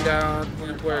are heading down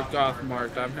where Goth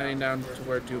marked. I'm heading down to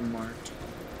where Doom marked.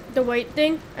 The white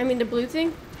thing? I mean the blue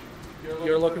thing?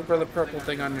 You're looking for the purple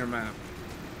thing on your map.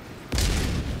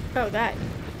 Oh, that.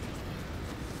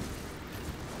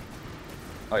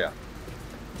 Oh yeah.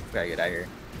 Gotta get out of here.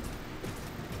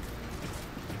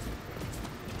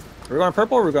 Are we going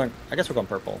purple or are we going... I guess we're going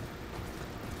purple.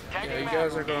 Yeah, you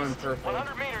guys are going purple.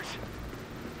 100 meters.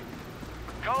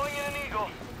 Calling in an eagle.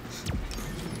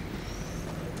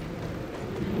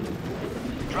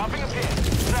 Dropping a pin.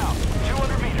 South,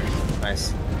 200 meters.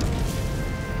 Nice.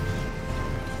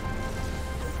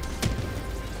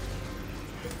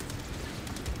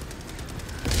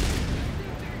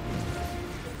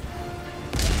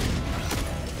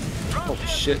 Oh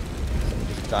shit. Someone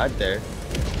just died there.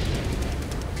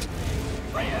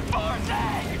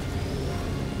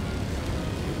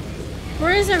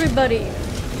 Where is everybody?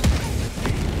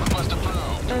 Request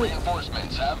approved.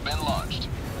 Reinforcements have been launched.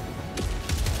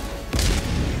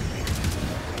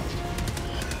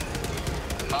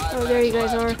 Oh, there you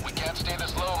guys are. We can't stay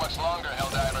this low much longer,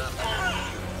 Helldiver.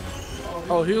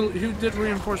 Oh, who did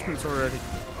reinforcements already?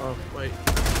 Oh, wait.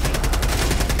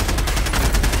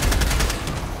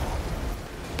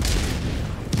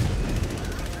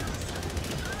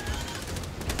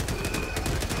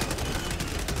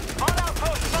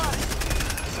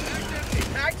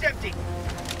 Mag's empty.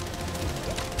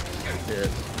 Shit.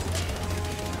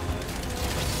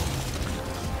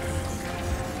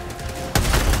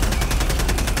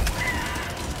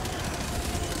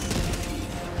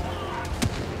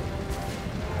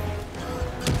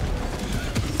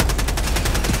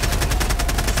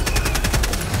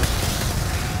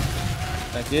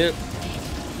 Thank you.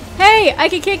 Hey, I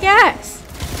can kick ass.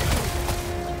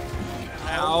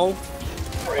 Ow.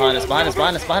 Behind us, behind us,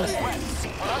 behind us, behind us.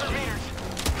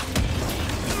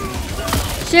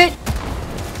 Shit.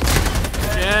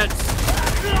 Shit.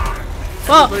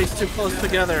 Well. Everybody's too close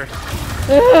together.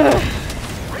 Ugh.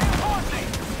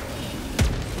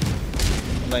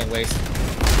 I'm laying waste.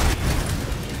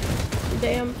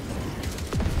 Damn.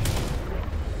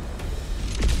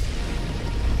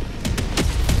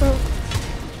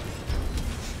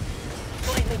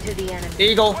 Point me to the enemy.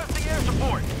 Eagle.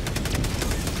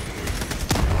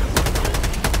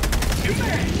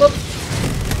 Whoop.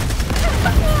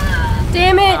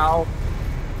 Damn it! Ow.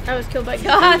 I was killed by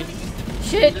God.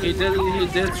 Shit. He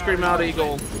did scream out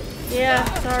eagle. Yeah,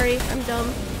 sorry. I'm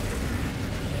dumb.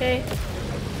 Okay.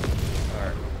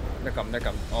 Alright. They're coming, they're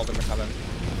coming. All of them are coming.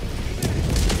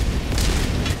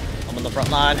 I'm on the front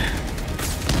line.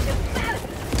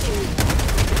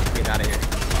 Get out of here.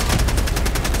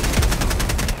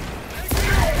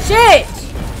 Shit!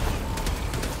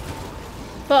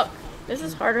 Fuck. This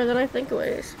is harder than I think it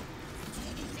is.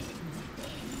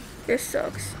 This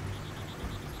sucks.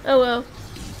 Oh well.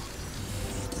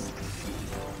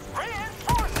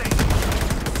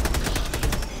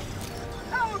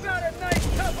 How about a nice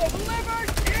cup of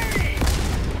liberty?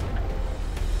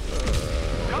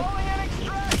 Calling in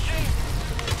extraction.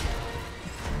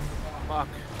 Fuck.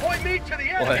 Point me to the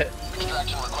enemy. What?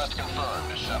 Extraction request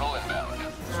confirmed. Shuttle inbound.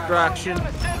 Distraction.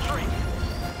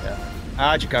 Yeah.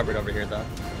 I had you covered over here though.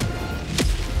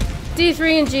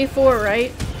 D3 and G4,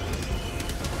 right?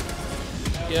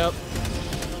 Yep.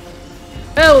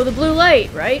 Oh, the blue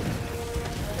light, right?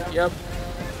 Yep.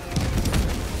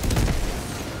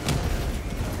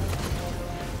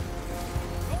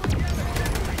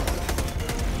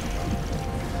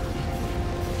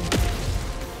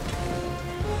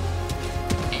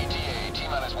 ETA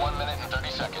T-minus 1 minute and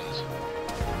 30 seconds.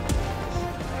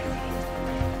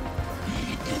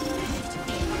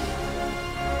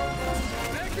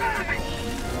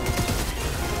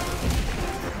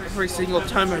 Every single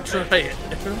time I try it.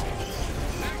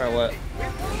 Try what?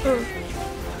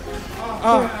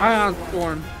 Oh, ion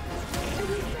form.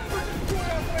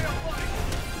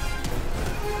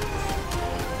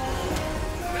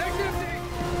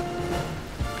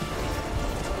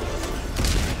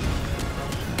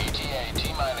 ETA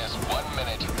T-minus 1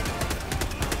 minute.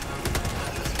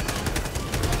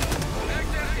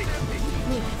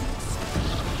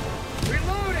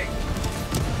 Reloading.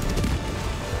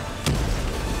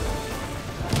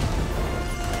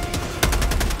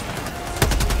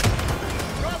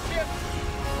 Dropship.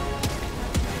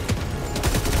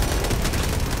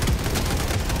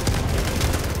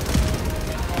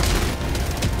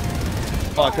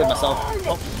 Oh, I killed myself.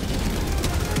 Oh,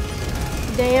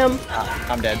 Damn.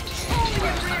 I'm dead.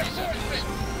 minus 30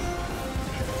 seconds.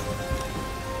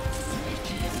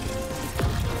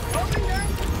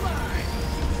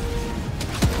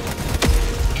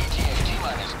 ETA T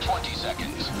minus 20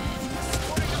 seconds.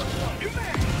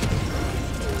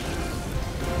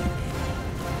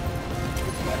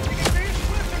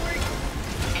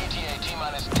 ETA T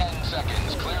minus 10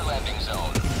 seconds. Clear landing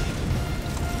zone.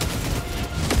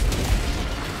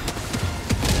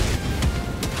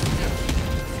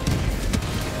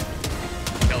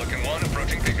 Pelican 1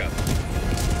 approaching pickup.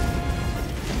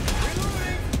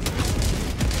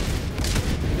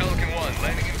 Pelican 1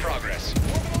 landing in progress.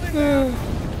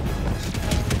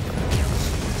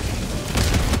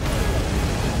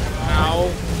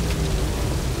 Ow.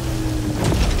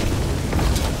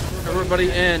 Everybody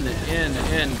in.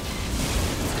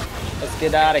 Let's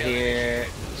get out of here.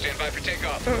 Stand by for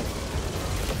takeoff.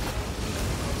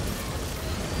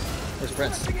 Where's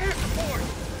Prince?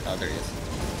 Oh, there he is.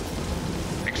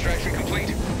 Extraction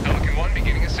complete. Pelican 1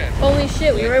 beginning ascent. Holy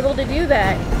shit, we were able to do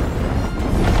that.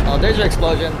 Oh, there's your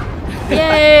explosion.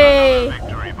 Yay!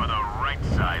 Victory for the right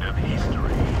side of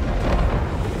history.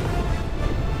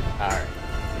 Alright.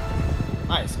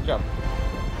 Nice, good job.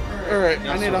 Alright,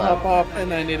 I need to hop off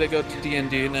and I need to go to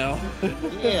D&D now.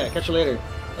 Yeah, catch you later.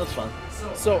 That was fun.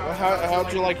 So,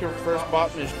 how'd you like your first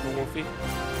bot mission, Wolfie?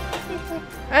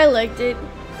 I liked it.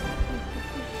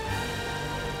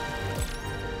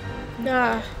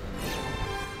 Ah.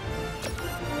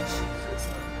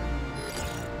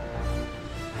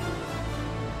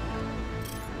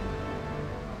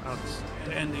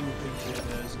 Outstanding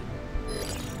PTSD.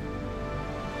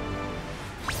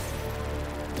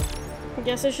 I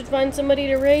guess I should find somebody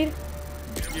to raid.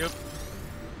 Yep.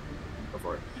 Go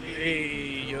for it.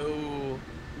 Hey, yo.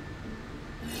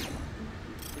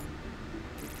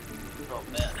 Oh,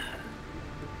 man.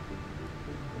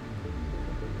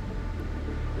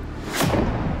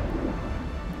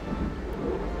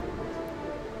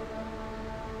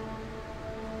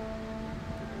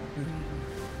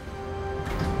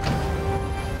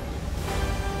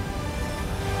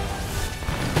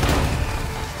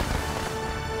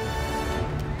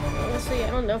 Honestly,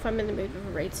 I don't know if I'm in the mood to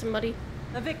raid somebody.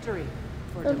 A victory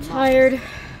for I'm democracy. tired.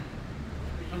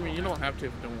 I mean, you don't have to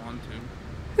if you don't want to.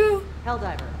 Whew.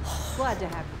 Helldiver, glad to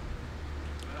have you.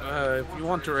 If you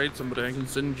want to raid somebody, I can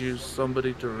send you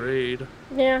somebody to raid.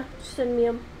 Yeah, send me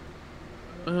them.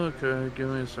 Okay, give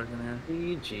me a second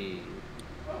here. GG.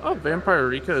 Oh, Vampire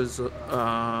Rika is,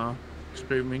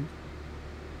 streaming.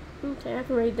 Okay, I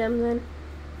can raid them then.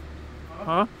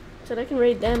 Huh? Said I can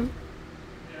raid them.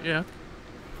 Yeah.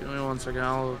 Give me 1 second,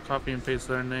 I'll copy and paste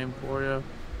their name for you.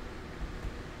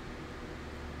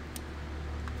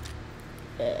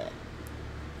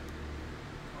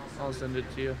 I'll send it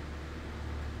to you.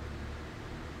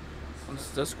 Once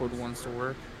Discord wants to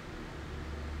work.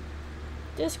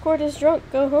 Discord is drunk,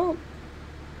 go home.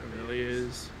 It really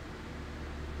is.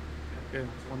 Okay,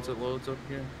 once it loads up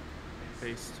here,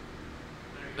 paste.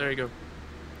 There you go.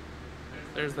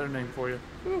 There's their name for you.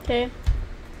 Okay.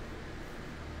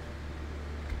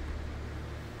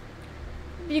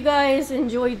 You guys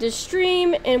enjoyed this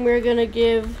stream, and we're gonna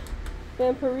give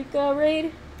Vampirica a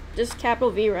raid. Just capital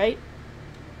V, right?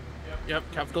 Yep,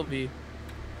 capital V.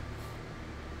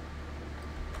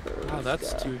 Oh,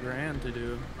 that's $2,000 to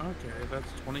do. Okay, that's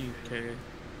 20K.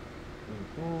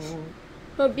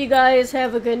 Hope you guys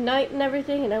have a good night and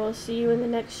everything, and I will see you in the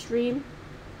next stream.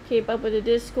 Keep up with the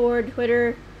Discord,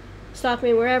 Twitter, stalk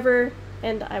me wherever,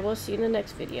 and I will see you in the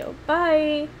next video.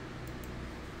 Bye!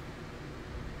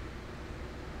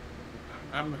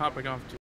 I'm hopping off too.